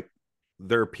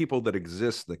there are people that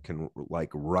exist that can like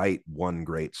write one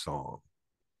great song,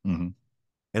 mhm.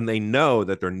 and they know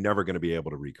that they're never going to be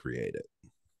able to recreate it.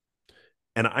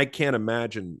 And I can't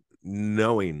imagine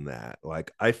knowing that.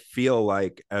 Like, I feel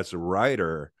like as a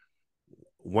writer,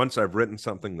 once I've written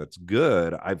something that's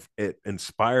good, it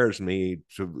inspires me,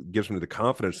 to gives me the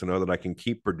confidence to know that I can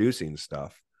keep producing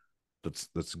stuff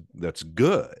that's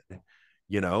good,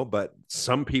 but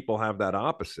some people have that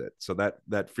opposite. So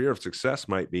that fear of success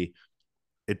might be,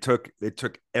 it took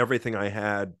everything I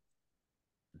had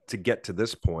to get to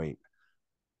this point.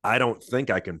 I don't think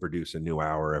I can produce a new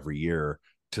hour every year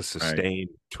to Right. sustain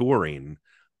touring.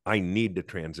 I need to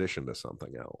transition to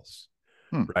something else.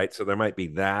 Hmm. Right. So there might be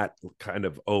that kind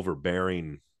of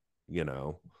overbearing, you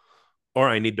know, or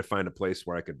I need to find a place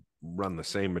where I could run the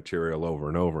same material over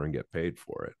and over and get paid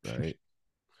for it. Right.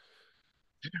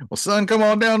 Well, son, come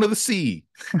on down to the sea.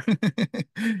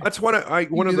 That's one of I You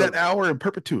one of do that the hour in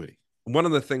perpetuity. one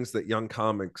of the things that young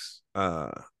comics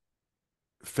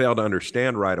fail to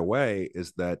understand right away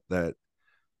is that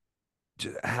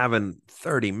having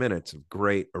 30 minutes of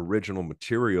great original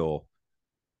material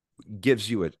gives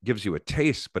you a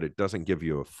taste, but it doesn't give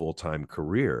you a full-time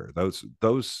career.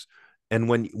 Those and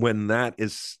when that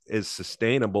is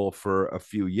sustainable for a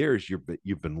few years,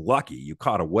 you've been lucky. You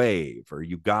caught a wave, or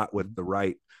you got with the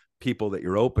right people that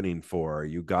you're opening for.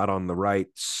 You got on the right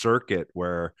circuit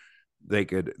where they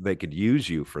could use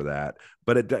you for that.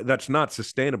 But that's not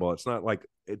sustainable. It's not like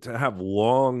to have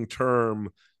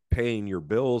long-term paying your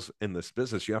bills in this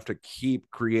business. You have to keep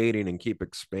creating and keep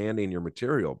expanding your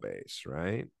material base,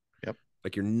 right? Yep.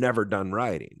 Like you're never done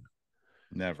writing.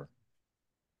 Never.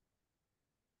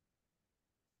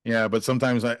 Yeah, but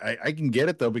sometimes I can get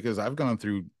it though because I've gone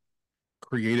through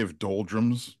creative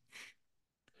doldrums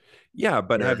Yeah,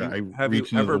 but where have you I have you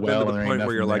reach into ever the been to well the and there ain't point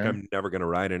where you're nothing like, there. I'm never going to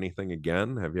write anything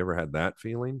again? Have you ever had that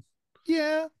feeling?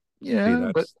 Yeah, See,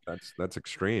 yeah, but that's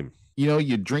extreme.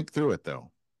 you drink through it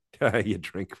though. You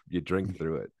drink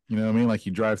through it. You know what I mean? Like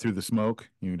you drive through the smoke,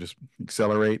 you just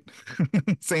accelerate.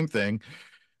 Same thing.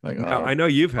 Like, Now, oh I know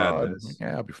you've had God, this.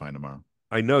 yeah, I'll be fine tomorrow.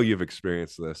 I know you've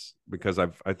experienced this because I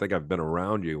think I've been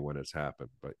around you when it's happened,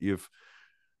 but you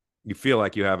feel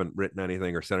like you haven't written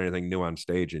anything or said anything new on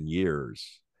stage in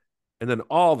years. And then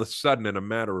all of a sudden, in a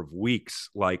matter of weeks,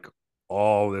 like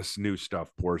all this new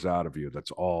stuff pours out of you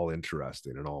that's all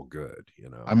interesting and all good.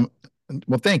 I'm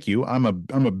well, thank you. I'm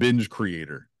a binge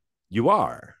creator. You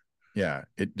are. Yeah,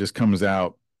 it just comes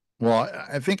out. Well,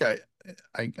 I think I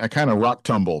kind of rock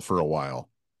tumble for a while.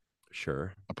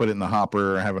 Sure. I put it in the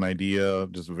hopper, I have an idea,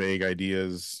 just vague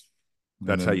ideas, and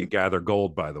That's how you then gather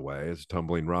gold, by the way, is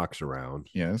tumbling rocks around.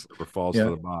 yes, Never falls to yeah,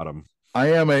 the bottom.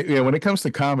 I am a yeah. When it comes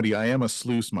to comedy, I am a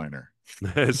sluice miner,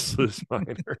 Sluice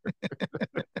miner.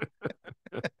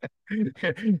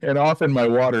 and often my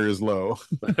water is low.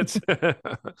 Let's,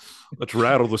 let's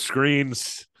rattle the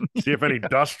screens, see if any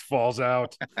dust falls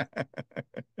out.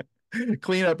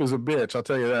 Cleanup is a bitch, I'll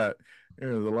tell you that.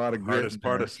 There's a lot of grit in Hardest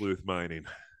part there. of sleuth mining.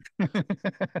 You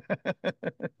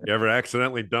ever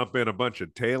accidentally dump in a bunch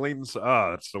of tailings?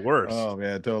 Oh, that's the worst. Oh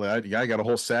man, totally. I got a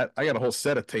whole set. I got a whole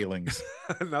set of tailings.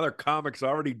 Another comic's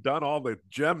already done all the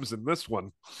gems in this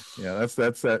one. Yeah, that's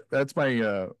my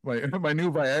new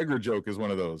Viagra joke is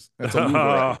one of those. That's a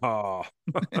lever. Oh,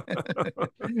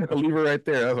 A lever right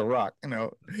there. That's a rock.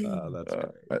 that's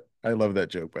great. I love that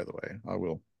joke. By the way,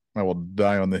 I will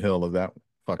die on the hill of that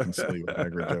fucking silly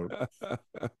Viagra joke.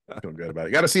 Feel good about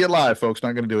it. Got to see it live, folks.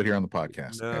 Not going to do it here on the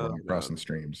podcast. Okay, we're No, not no, crossing no.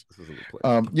 streams. This isn't the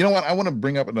place. You know what? I want to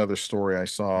bring up another story I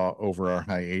saw over our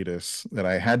hiatus that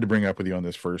I had to bring up with you on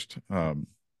this first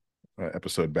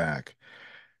episode back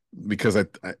because I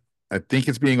think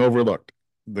it's being overlooked.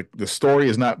 The story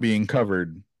is not being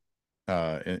covered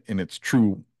in its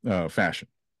true fashion.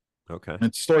 Okay.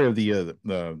 It's the story of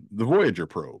the Voyager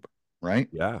probe, right?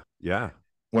 Yeah. Yeah.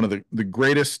 One of the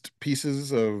greatest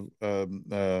pieces of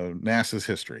NASA's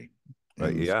history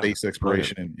in Yeah. space Brilliant.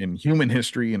 exploration, in human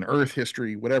history, in Earth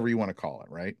history, whatever you want to call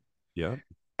it, right? Yeah.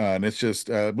 And it's just,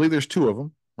 I believe there's two of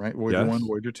them, right? Voyager 1, Yes.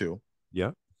 Voyager 2.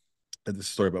 Yeah. And this is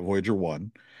a story about Voyager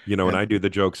 1. When And I do the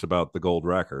jokes about the gold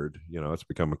record, it's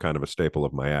become a kind of a staple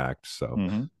of my act. So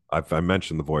mhm. I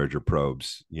mentioned the Voyager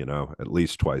probes, at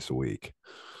least twice a week.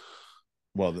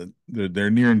 Well,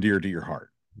 they're near and dear to your heart.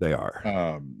 They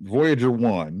are. Voyager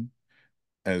 1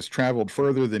 has traveled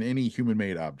further than any human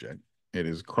made object. It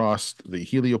has crossed the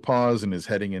heliopause and is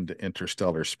heading into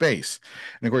interstellar space.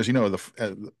 And of course,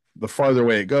 the farther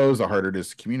away it goes, the harder it is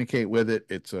to communicate with it.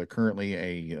 It's currently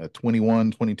a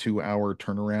 21, 22-hour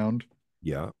turnaround.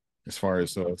 Yeah. As far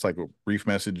as, so it's like a brief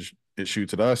message it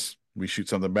shoots at us. We shoot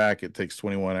something back. It takes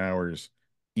 21 hours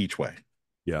each way.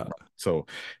 Yeah. So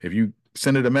if you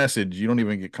send it a message, you don't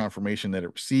even get confirmation that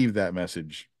it received that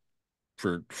message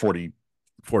for 42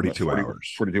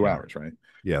 hours. 42 hours, right?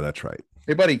 Yeah, that's right.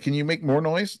 Hey, buddy, can you make more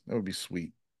noise? That would be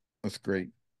sweet. That's great.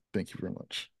 Thank you very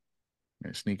much.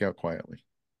 Sneak out quietly.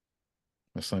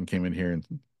 My son came in here and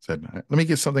said, "Let me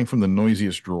get something from the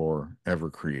noisiest drawer ever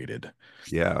created."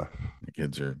 Yeah. The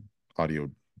kids are audio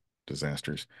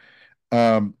disasters.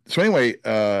 So anyway,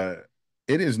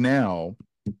 it is now,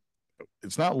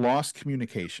 it's not lost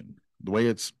communication. The way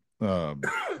it's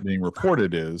being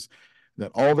reported is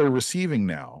that all they're receiving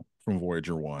now from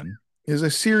Voyager 1 is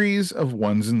a series of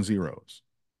ones and zeros,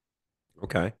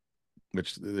 Okay.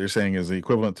 which they're saying is the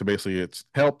equivalent to basically it's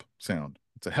help sound.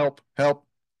 It's a help, help,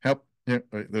 help. Yeah,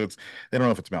 it's, they don't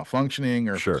know if it's malfunctioning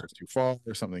or if it's Sure. just too far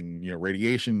or something,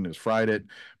 radiation has fried it,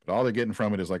 but all they're getting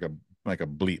from it is like a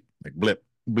bleep, like blip,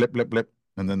 blip, blip, blip.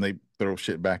 And then they throw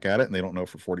shit back at it and they don't know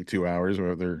for 42 hours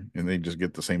whether, and they just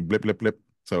get the same blip, blip, blip.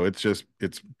 So it's just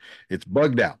it's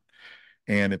bugged out.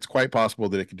 And it's quite possible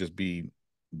that it could just be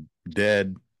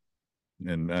dead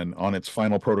and on its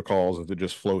final protocols if it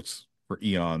just floats for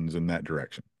eons in that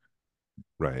direction.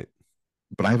 Right.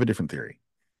 But I have a different theory.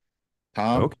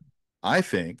 Tom, Okay. I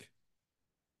think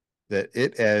that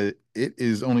it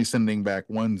is only sending back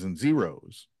ones and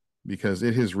zeros because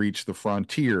it has reached the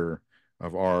frontier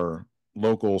of our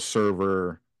local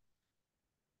server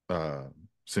uh,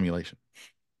 simulation.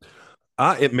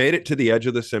 It made it to the edge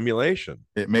of the simulation.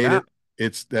 It made Yeah. it.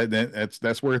 It's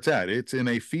that's where it's at. It's in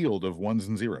a field of ones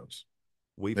and zeros.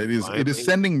 We It is finally,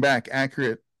 sending back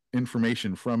accurate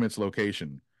information from its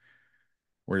location,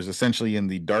 whereas essentially in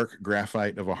the dark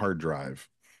graphite of a hard drive,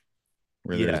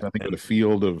 where there's yeah. nothing but And a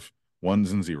field of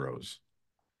ones and zeros.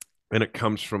 it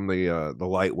comes from the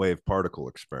light wave particle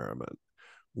experiment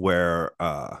where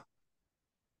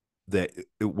that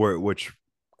where which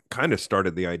kind of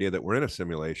started the idea that we're in a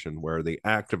simulation where the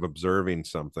act of observing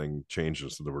something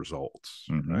changes the results,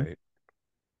 Mm-hmm. right?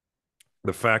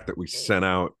 The fact that we sent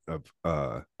out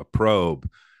a probe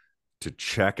to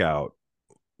check out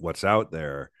what's out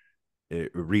there,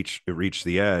 it reached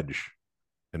the edge,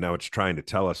 and now it's trying to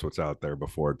tell us what's out there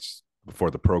before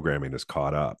the programming is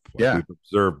caught up. Like Yeah. we've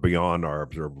observed beyond our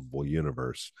observable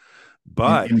universe. In,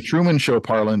 But in Truman Show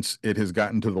parlance, it has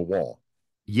gotten to the wall.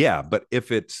 yeah, but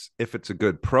if it's a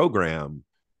good program,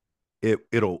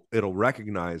 it'll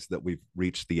recognize that we've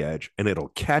reached the edge and it'll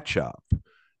catch up.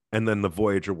 And then the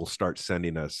Voyager will start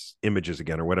sending us images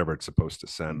again or whatever it's supposed to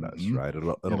send us, Mm-hmm. right?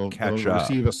 It'll It'll catch up.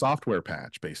 receive a software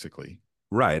patch, basically.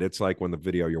 Right. It's like when the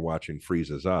video you're watching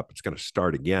freezes up, it's going to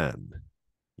start again,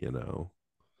 you know.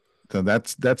 So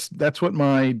that's what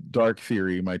my dark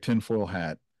theory, my tinfoil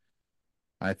hat.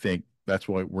 I think that's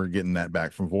why we're getting that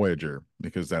back from Voyager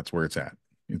because that's where it's at.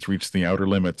 It's reached the outer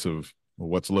limits of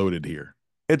what's loaded here.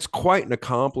 It's quite an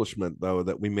accomplishment, though,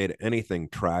 that we made anything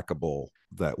trackable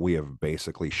that we have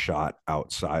basically shot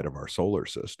outside of our solar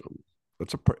system.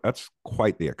 That's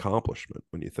quite the accomplishment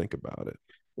when you think about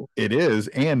it. It is,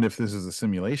 and if this is a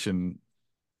simulation,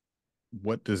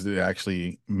 what does it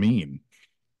actually mean?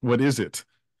 What is it?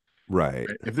 Right.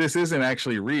 If this isn't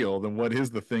actually real, then what is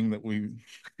the thing that we?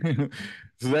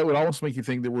 So that would almost make you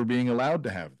think that we're being allowed to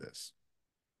have this,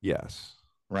 Yes.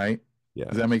 right? Does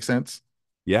that Yes. make sense?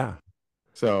 Yeah.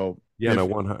 So Yeah. No.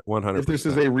 if 100%. this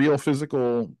is a real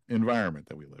physical environment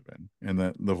that we live in, and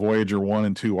that the Voyager 1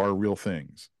 and 2 are real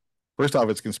things, first off,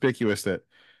 it's conspicuous that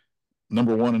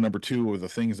number 1 and number 2 of the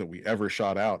things that we ever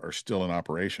shot out are still in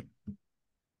operation.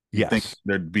 You'd think Yes.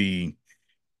 there'd be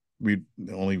we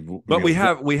only But we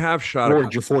have shot a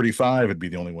Voyager 45 would be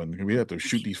the only one. We have to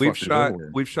shoot these we've fuckers shot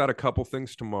everywhere. we've shot a couple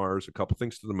things to Mars, a couple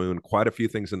things to the moon, quite a few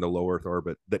things in the low Earth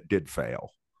orbit that did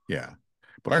fail. Yeah,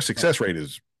 but our success rate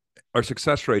is Our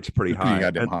success rate's pretty pretty high,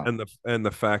 goddamn and high.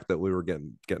 the fact that we were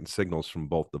getting signals from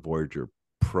both the Voyager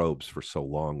probes for so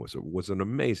long was an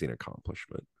amazing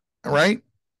accomplishment. Right?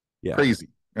 Yeah. Crazy.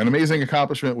 An amazing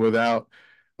accomplishment without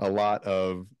a lot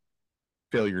of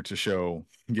failure to show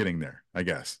getting there, I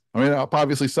guess. I mean,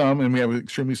 obviously some, and we have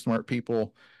extremely smart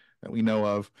people that we know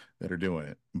of that are doing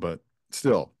it, but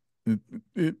still,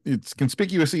 it's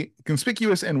conspicuous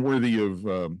and worthy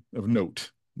of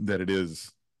note that it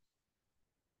is.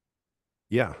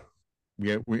 Yeah.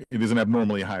 It is an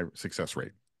abnormally high success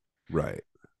rate. Right.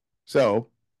 So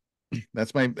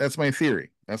that's my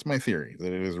theory. That's my theory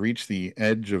that it has reached the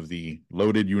edge of the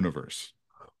loaded universe.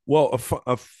 Well,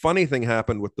 a funny thing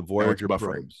happened with the Now it's Voyager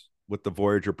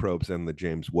buffering. probes and the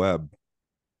James Webb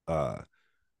uh,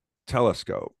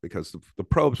 telescope, because the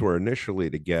probes were initially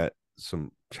to get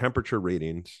some temperature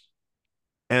readings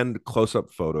and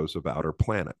close-up photos of outer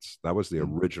planets. That was the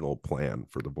original plan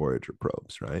for the Voyager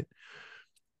probes, right?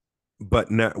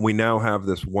 But now we have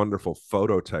this wonderful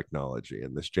photo technology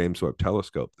and this James Webb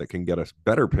telescope that can get us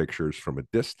better pictures from a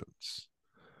distance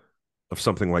of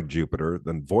something like Jupiter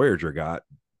than Voyager got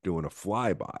doing a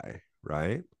flyby,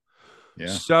 right? Yeah.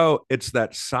 So it's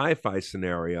that sci-fi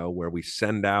scenario where we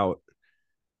send out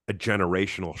a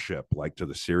generational ship like to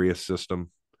the Sirius system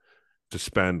to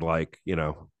spend like,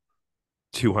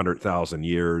 200,000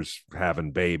 years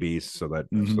having babies so Hmm.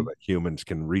 that humans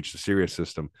can reach the Sirius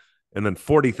system. And then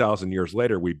 40,000 years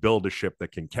later, we build a ship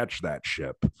that can catch that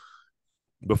ship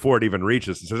before it even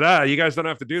reaches and says, you guys don't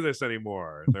have to do this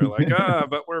anymore. And they're like,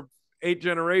 but we're 8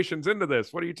 generations into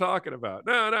this. What are you talking about?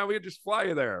 No, we just fly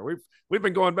you there. We've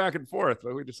been going back and forth,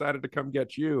 but we decided to come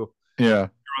get you. Yeah.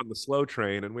 You're on the slow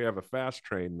train, and we have a fast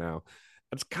train now.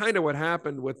 That's kind of what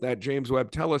happened with that James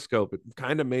Webb telescope. It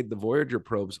kind of made the Voyager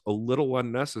probes a little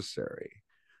unnecessary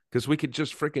because we could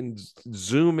just freaking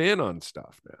zoom in on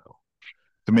stuff now.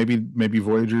 So maybe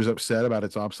Voyager's upset about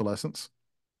its obsolescence.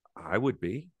 I would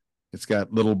be. It's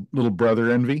got little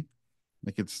brother envy.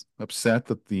 Like it's upset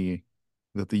that the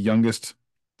youngest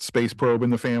space probe in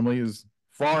the family is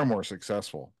far more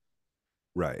successful.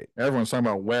 Right. Everyone's talking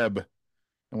about Webb.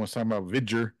 Everyone's talking about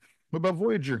Vidger. What about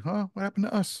Voyager? Huh? What happened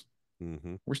to us?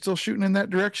 Mm-hmm. We're still shooting in that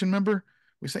direction. Remember,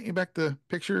 we sent you back the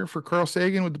picture for Carl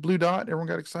Sagan with the blue dot. Everyone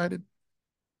got excited.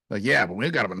 Like, yeah, but we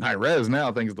got them in high res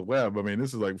now, thanks to the Webb. I mean, this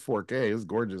is like 4K. It's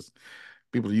gorgeous.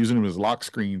 People are using them as lock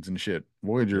screens and shit.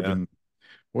 Yeah.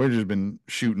 Voyager's been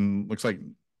shooting. Looks like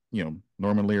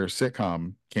Norman Lear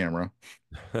sitcom camera.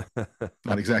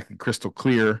 Not exactly crystal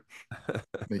clear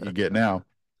that you get now.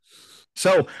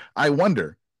 So I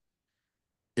wonder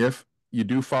if you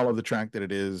do follow the track that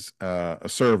it is a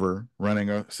server running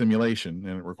a simulation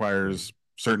and it requires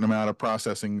certain amount of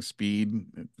processing speed,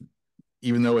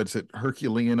 even though it's at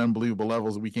Herculean, unbelievable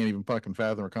levels that we can't even fucking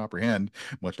fathom or comprehend,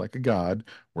 much like a god,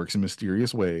 works in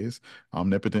mysterious ways,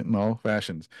 omnipotent in all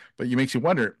fashions. But it makes you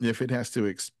wonder if it has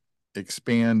to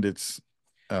expand its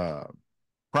uh,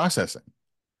 processing.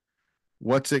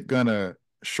 What's it gonna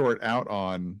short out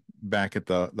on back at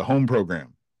the home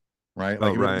program, right? Oh,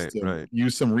 Like if it has right, to right.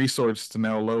 use some resource to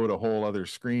now load a whole other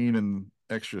screen and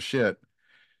extra shit,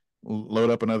 load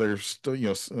up another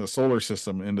solar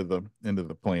system into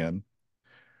the plan.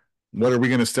 What are we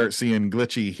going to start seeing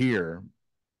glitchy here?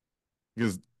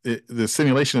 Because the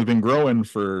simulation has been growing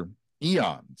for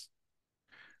eons.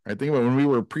 I think about when we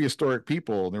were prehistoric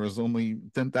people, there was only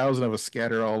 10,000 of us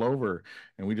scattered all over,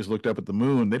 and we just looked up at the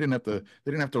moon. They didn't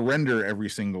have to render every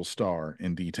single star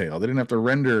in detail. They didn't have to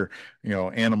render,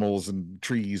 animals and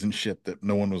trees and shit that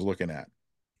no one was looking at.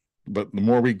 But the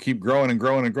more we keep growing and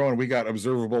growing and growing, we got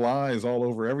observable eyes all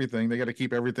over everything. They got to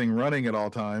keep everything running at all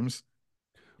times,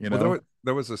 you Well, know?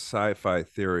 there was a sci-fi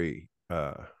theory.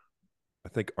 I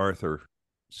think Arthur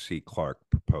C. Clarke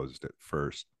proposed it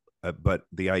first, but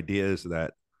the idea is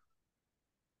that,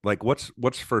 like,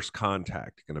 what's first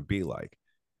contact going to be like?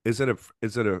 Is it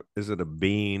a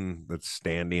being that's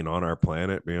standing on our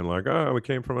planet, being like, oh, we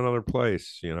came from another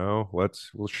place,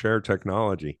 we'll share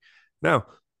technology. Now,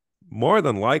 more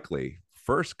than likely,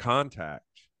 first contact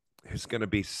is going to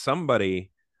be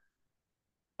somebody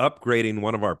upgrading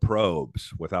one of our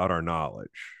probes without our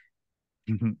knowledge,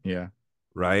 Yeah.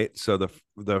 right? So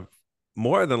the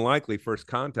more than likely first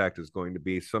contact is going to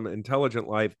be some intelligent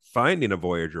life finding a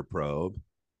Voyager probe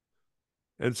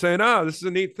and saying, this is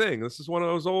a neat thing. This is one of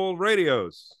those old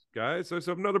radios, guys. There's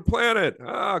another planet.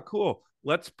 Cool.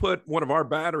 Let's put one of our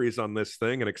batteries on this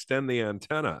thing and extend the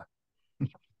antenna.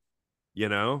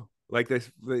 Like they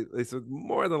said,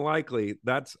 more than likely,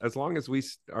 that's as long as we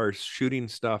are shooting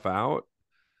stuff out,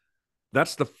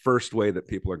 that's the first way that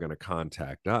people are going to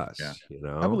contact Yeah. us.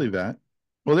 I believe that.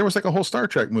 Well, there was like a whole Star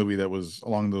Trek movie that was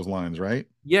along those lines, right?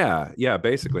 Yeah,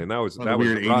 basically, and that was One of the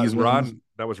weird Rod, 80s ones.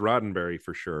 that was Roddenberry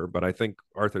for sure. But I think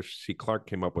Arthur C. Clarke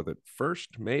came up with it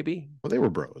first, maybe. Well, they were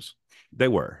bros. They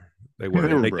were, they were, They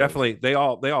and were they bros. definitely they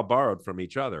all borrowed from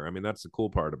each other. I mean, that's the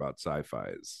cool part about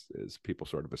sci-fi is people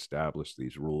sort of establish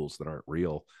these rules that aren't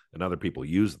real, and other people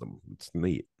use them. It's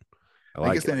neat. I I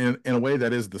like guess it. that in a way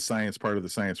that is the science part of the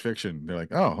science fiction. They're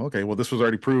like, oh, okay, well, this was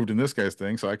already proved in this guy's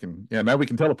thing, so now we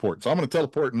can teleport. So I'm going to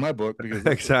teleport in my book because this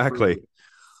was Exactly. proved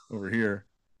over here.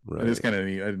 It is Right. kind of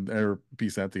neat. I never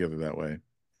piece that together that way.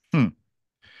 Hmm.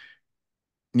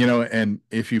 And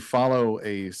if you follow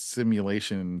a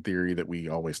simulation theory that we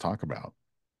always talk about,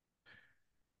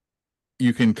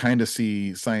 you can kind of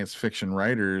see science fiction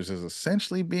writers as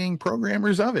essentially being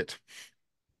programmers of it.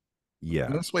 And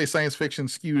this Yes. way, science fiction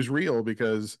skews real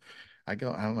because I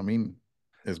don't know, I mean,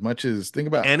 as much as think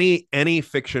about, Any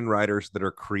fiction writers that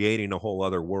are creating a whole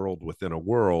other world within a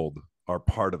world are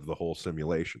part of the whole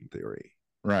simulation theory,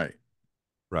 right,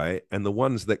 right? And the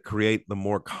ones that create the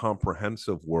more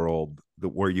comprehensive world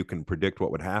where you can predict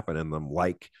what would happen in them,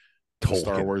 like the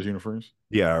Star Tolkien, Wars universe.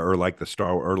 yeah, or like the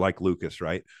Star or like Lucas,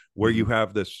 right? Where Mhm. you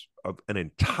have this an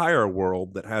entire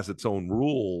world that has its own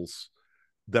rules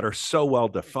that are so well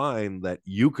defined that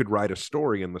you could write a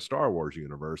story in the Star Wars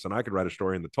universe and I could write a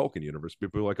story in the Tolkien universe.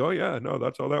 People are like, oh yeah, no,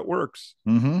 that's how that works.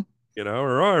 Mm-hmm.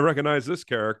 Or oh, I recognize this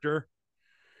character.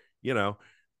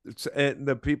 And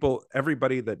the people,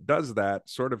 everybody that does that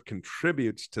sort of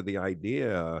contributes to the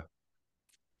idea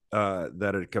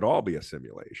that it could all be a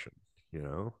simulation.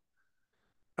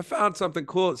 I found something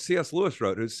cool that C.S. Lewis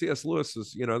wrote. C.S. Lewis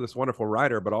is, this wonderful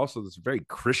writer, but also this very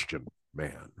Christian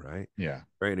man, right? Yeah.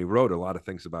 Right. And he wrote a lot of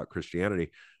things about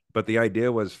Christianity. But the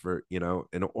idea was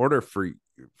in order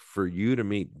for you to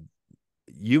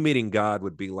meeting God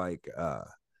would be like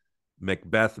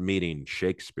Macbeth meeting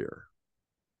Shakespeare.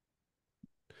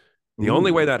 The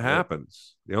only way that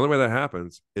happens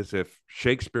is if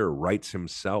Shakespeare writes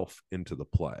himself into the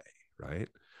play, right?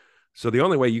 So the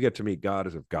only way you get to meet God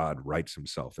is if God writes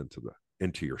himself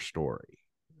into your story,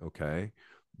 okay?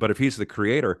 But if he's the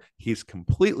creator, he's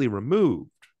completely removed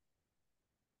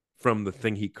from the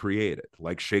thing he created,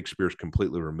 like Shakespeare's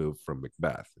completely removed from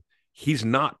Macbeth. He's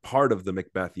not part of the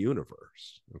Macbeth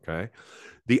universe, okay?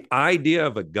 The idea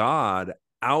of a God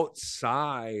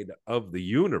outside of the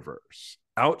universe,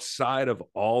 outside of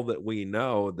all that we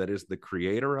know that is the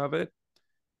creator of it,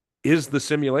 is the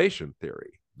simulation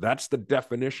theory. That's the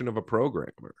definition of a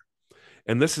programmer.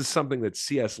 And this is something that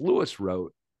C.S. Lewis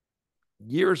wrote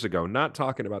years ago, not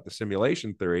talking about the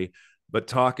simulation theory, but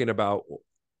talking about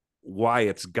why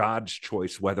it's God's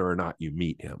choice whether or not you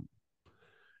meet him.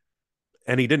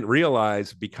 And he didn't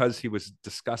realize, because he was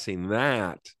discussing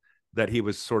that he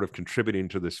was sort of contributing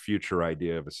to this future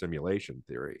idea of a simulation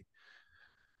theory.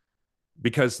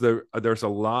 Because there's a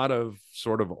lot of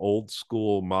sort of old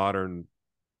school modern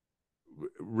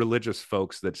religious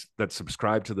folks that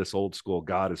subscribe to this old school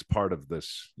God is part of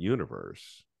this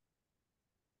universe.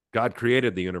 God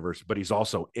created the universe, but he's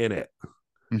also in it.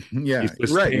 Yeah, he's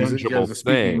this right. tangible he has a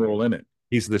speaking thing. role in it.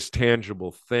 He's this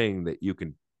tangible thing that you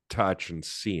can touch and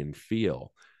see and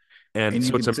feel. And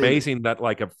so it's amazing that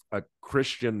like a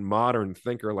Christian modern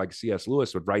thinker like C.S.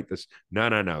 Lewis would write this.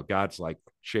 No, God's like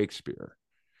Shakespeare.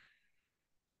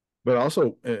 But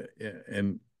also,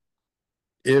 and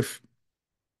if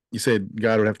you said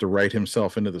God would have to write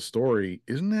himself into the story,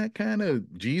 isn't that kind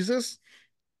of Jesus?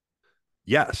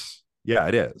 Yes. Yeah,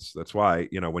 it is. That's why,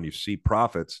 when you see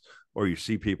prophets or you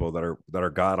see people that are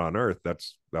God on earth, that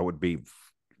would be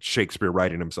Shakespeare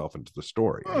writing himself into the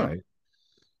story, right?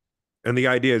 And the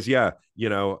idea is,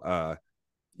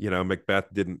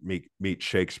 Macbeth didn't meet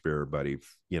Shakespeare, but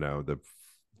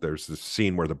there's this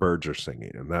scene where the birds are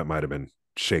singing, and that might have been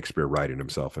Shakespeare writing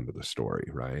himself into the story,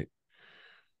 right?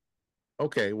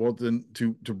 Okay, well then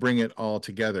to bring it all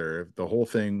together,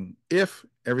 if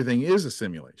everything is a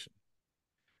simulation,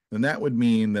 then that would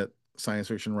mean that science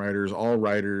fiction writers, all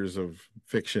writers of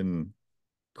fiction,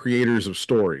 creators of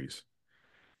stories,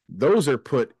 those are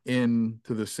put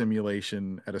into the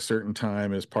simulation at a certain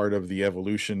time as part of the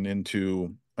evolution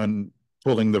into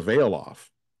pulling the veil off.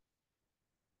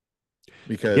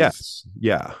 Because yes,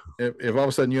 yeah, if all of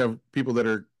a sudden you have people that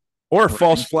are or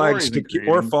false flags to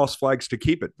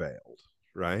keep it veiled,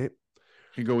 right?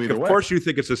 You go either way. Of course, you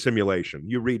think it's a simulation.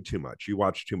 You read too much. You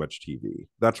watch too much TV.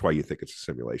 That's why you think it's a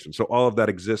simulation. So all of that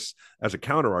exists as a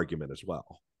counter argument as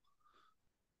well.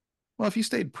 Well, if you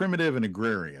stayed primitive and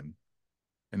agrarian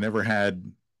and never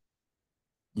had,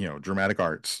 dramatic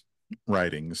arts,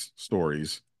 writings,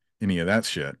 stories, any of that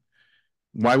shit,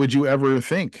 why would you ever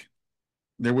think?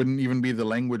 There wouldn't even be the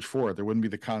language for it. There wouldn't be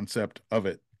the concept of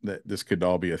it that this could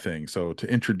all be a thing. So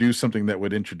to introduce something that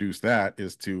would introduce that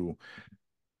is to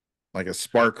like a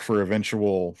spark for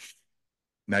eventual.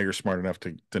 Now you're smart enough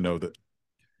to know that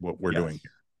what we're doing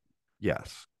here.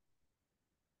 Yes.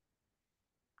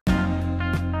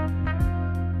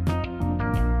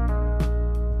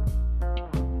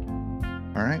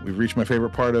 All right, we've reached my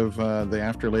favorite part of the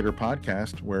After Later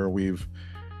podcast, where we've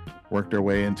worked our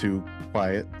way into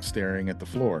quiet staring at the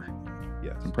floor.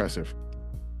 Yes. Impressive.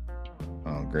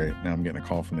 Oh, great. Now I'm getting a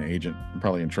call from the agent. I'm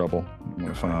probably in trouble. I'm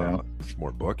going to find out.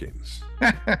 More bookings.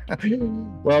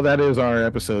 Well, that is our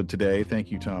episode today.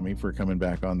 Thank you, Tommy, for coming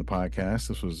back on the podcast.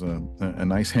 This was a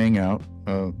nice hangout.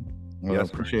 I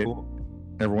appreciate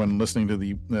everyone listening to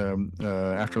the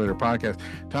After Later podcast.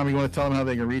 Tommy, you want to tell them how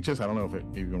they can reach us? I don't know if it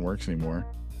even works anymore.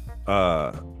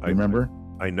 Remember?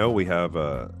 I know we have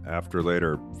a After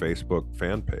Later Facebook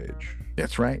fan page.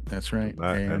 That's right.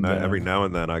 And every now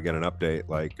and then I get an update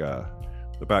like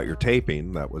about your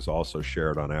taping that was also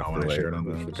shared on After Later. Shared on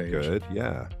the page. Good.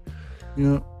 Yeah,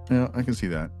 I can see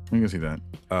that.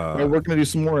 Well, we're going to do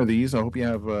some more of these. I hope you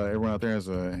have everyone out there has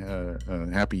a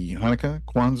happy Hanukkah,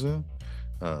 Kwanzaa,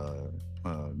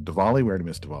 Diwali. We already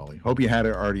missed Diwali. Hope you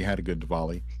already had a good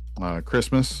Diwali.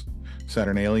 Christmas,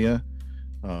 Saturnalia,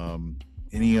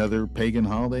 any other pagan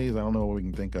holidays. I don't know what we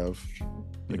can think of.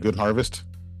 A good harvest.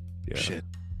 Yeah. Shit.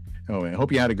 Oh, man. I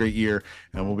hope you had a great year,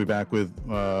 and we'll be back with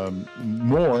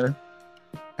more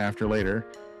after later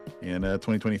in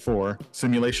 2024.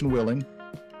 Simulation willing.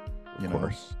 Of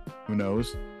course. Who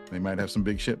knows? They might have some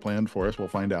big shit planned for us. We'll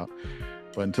find out.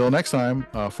 But until next time,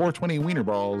 420 Wiener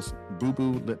Balls, Boo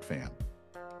Boo Lit Fam.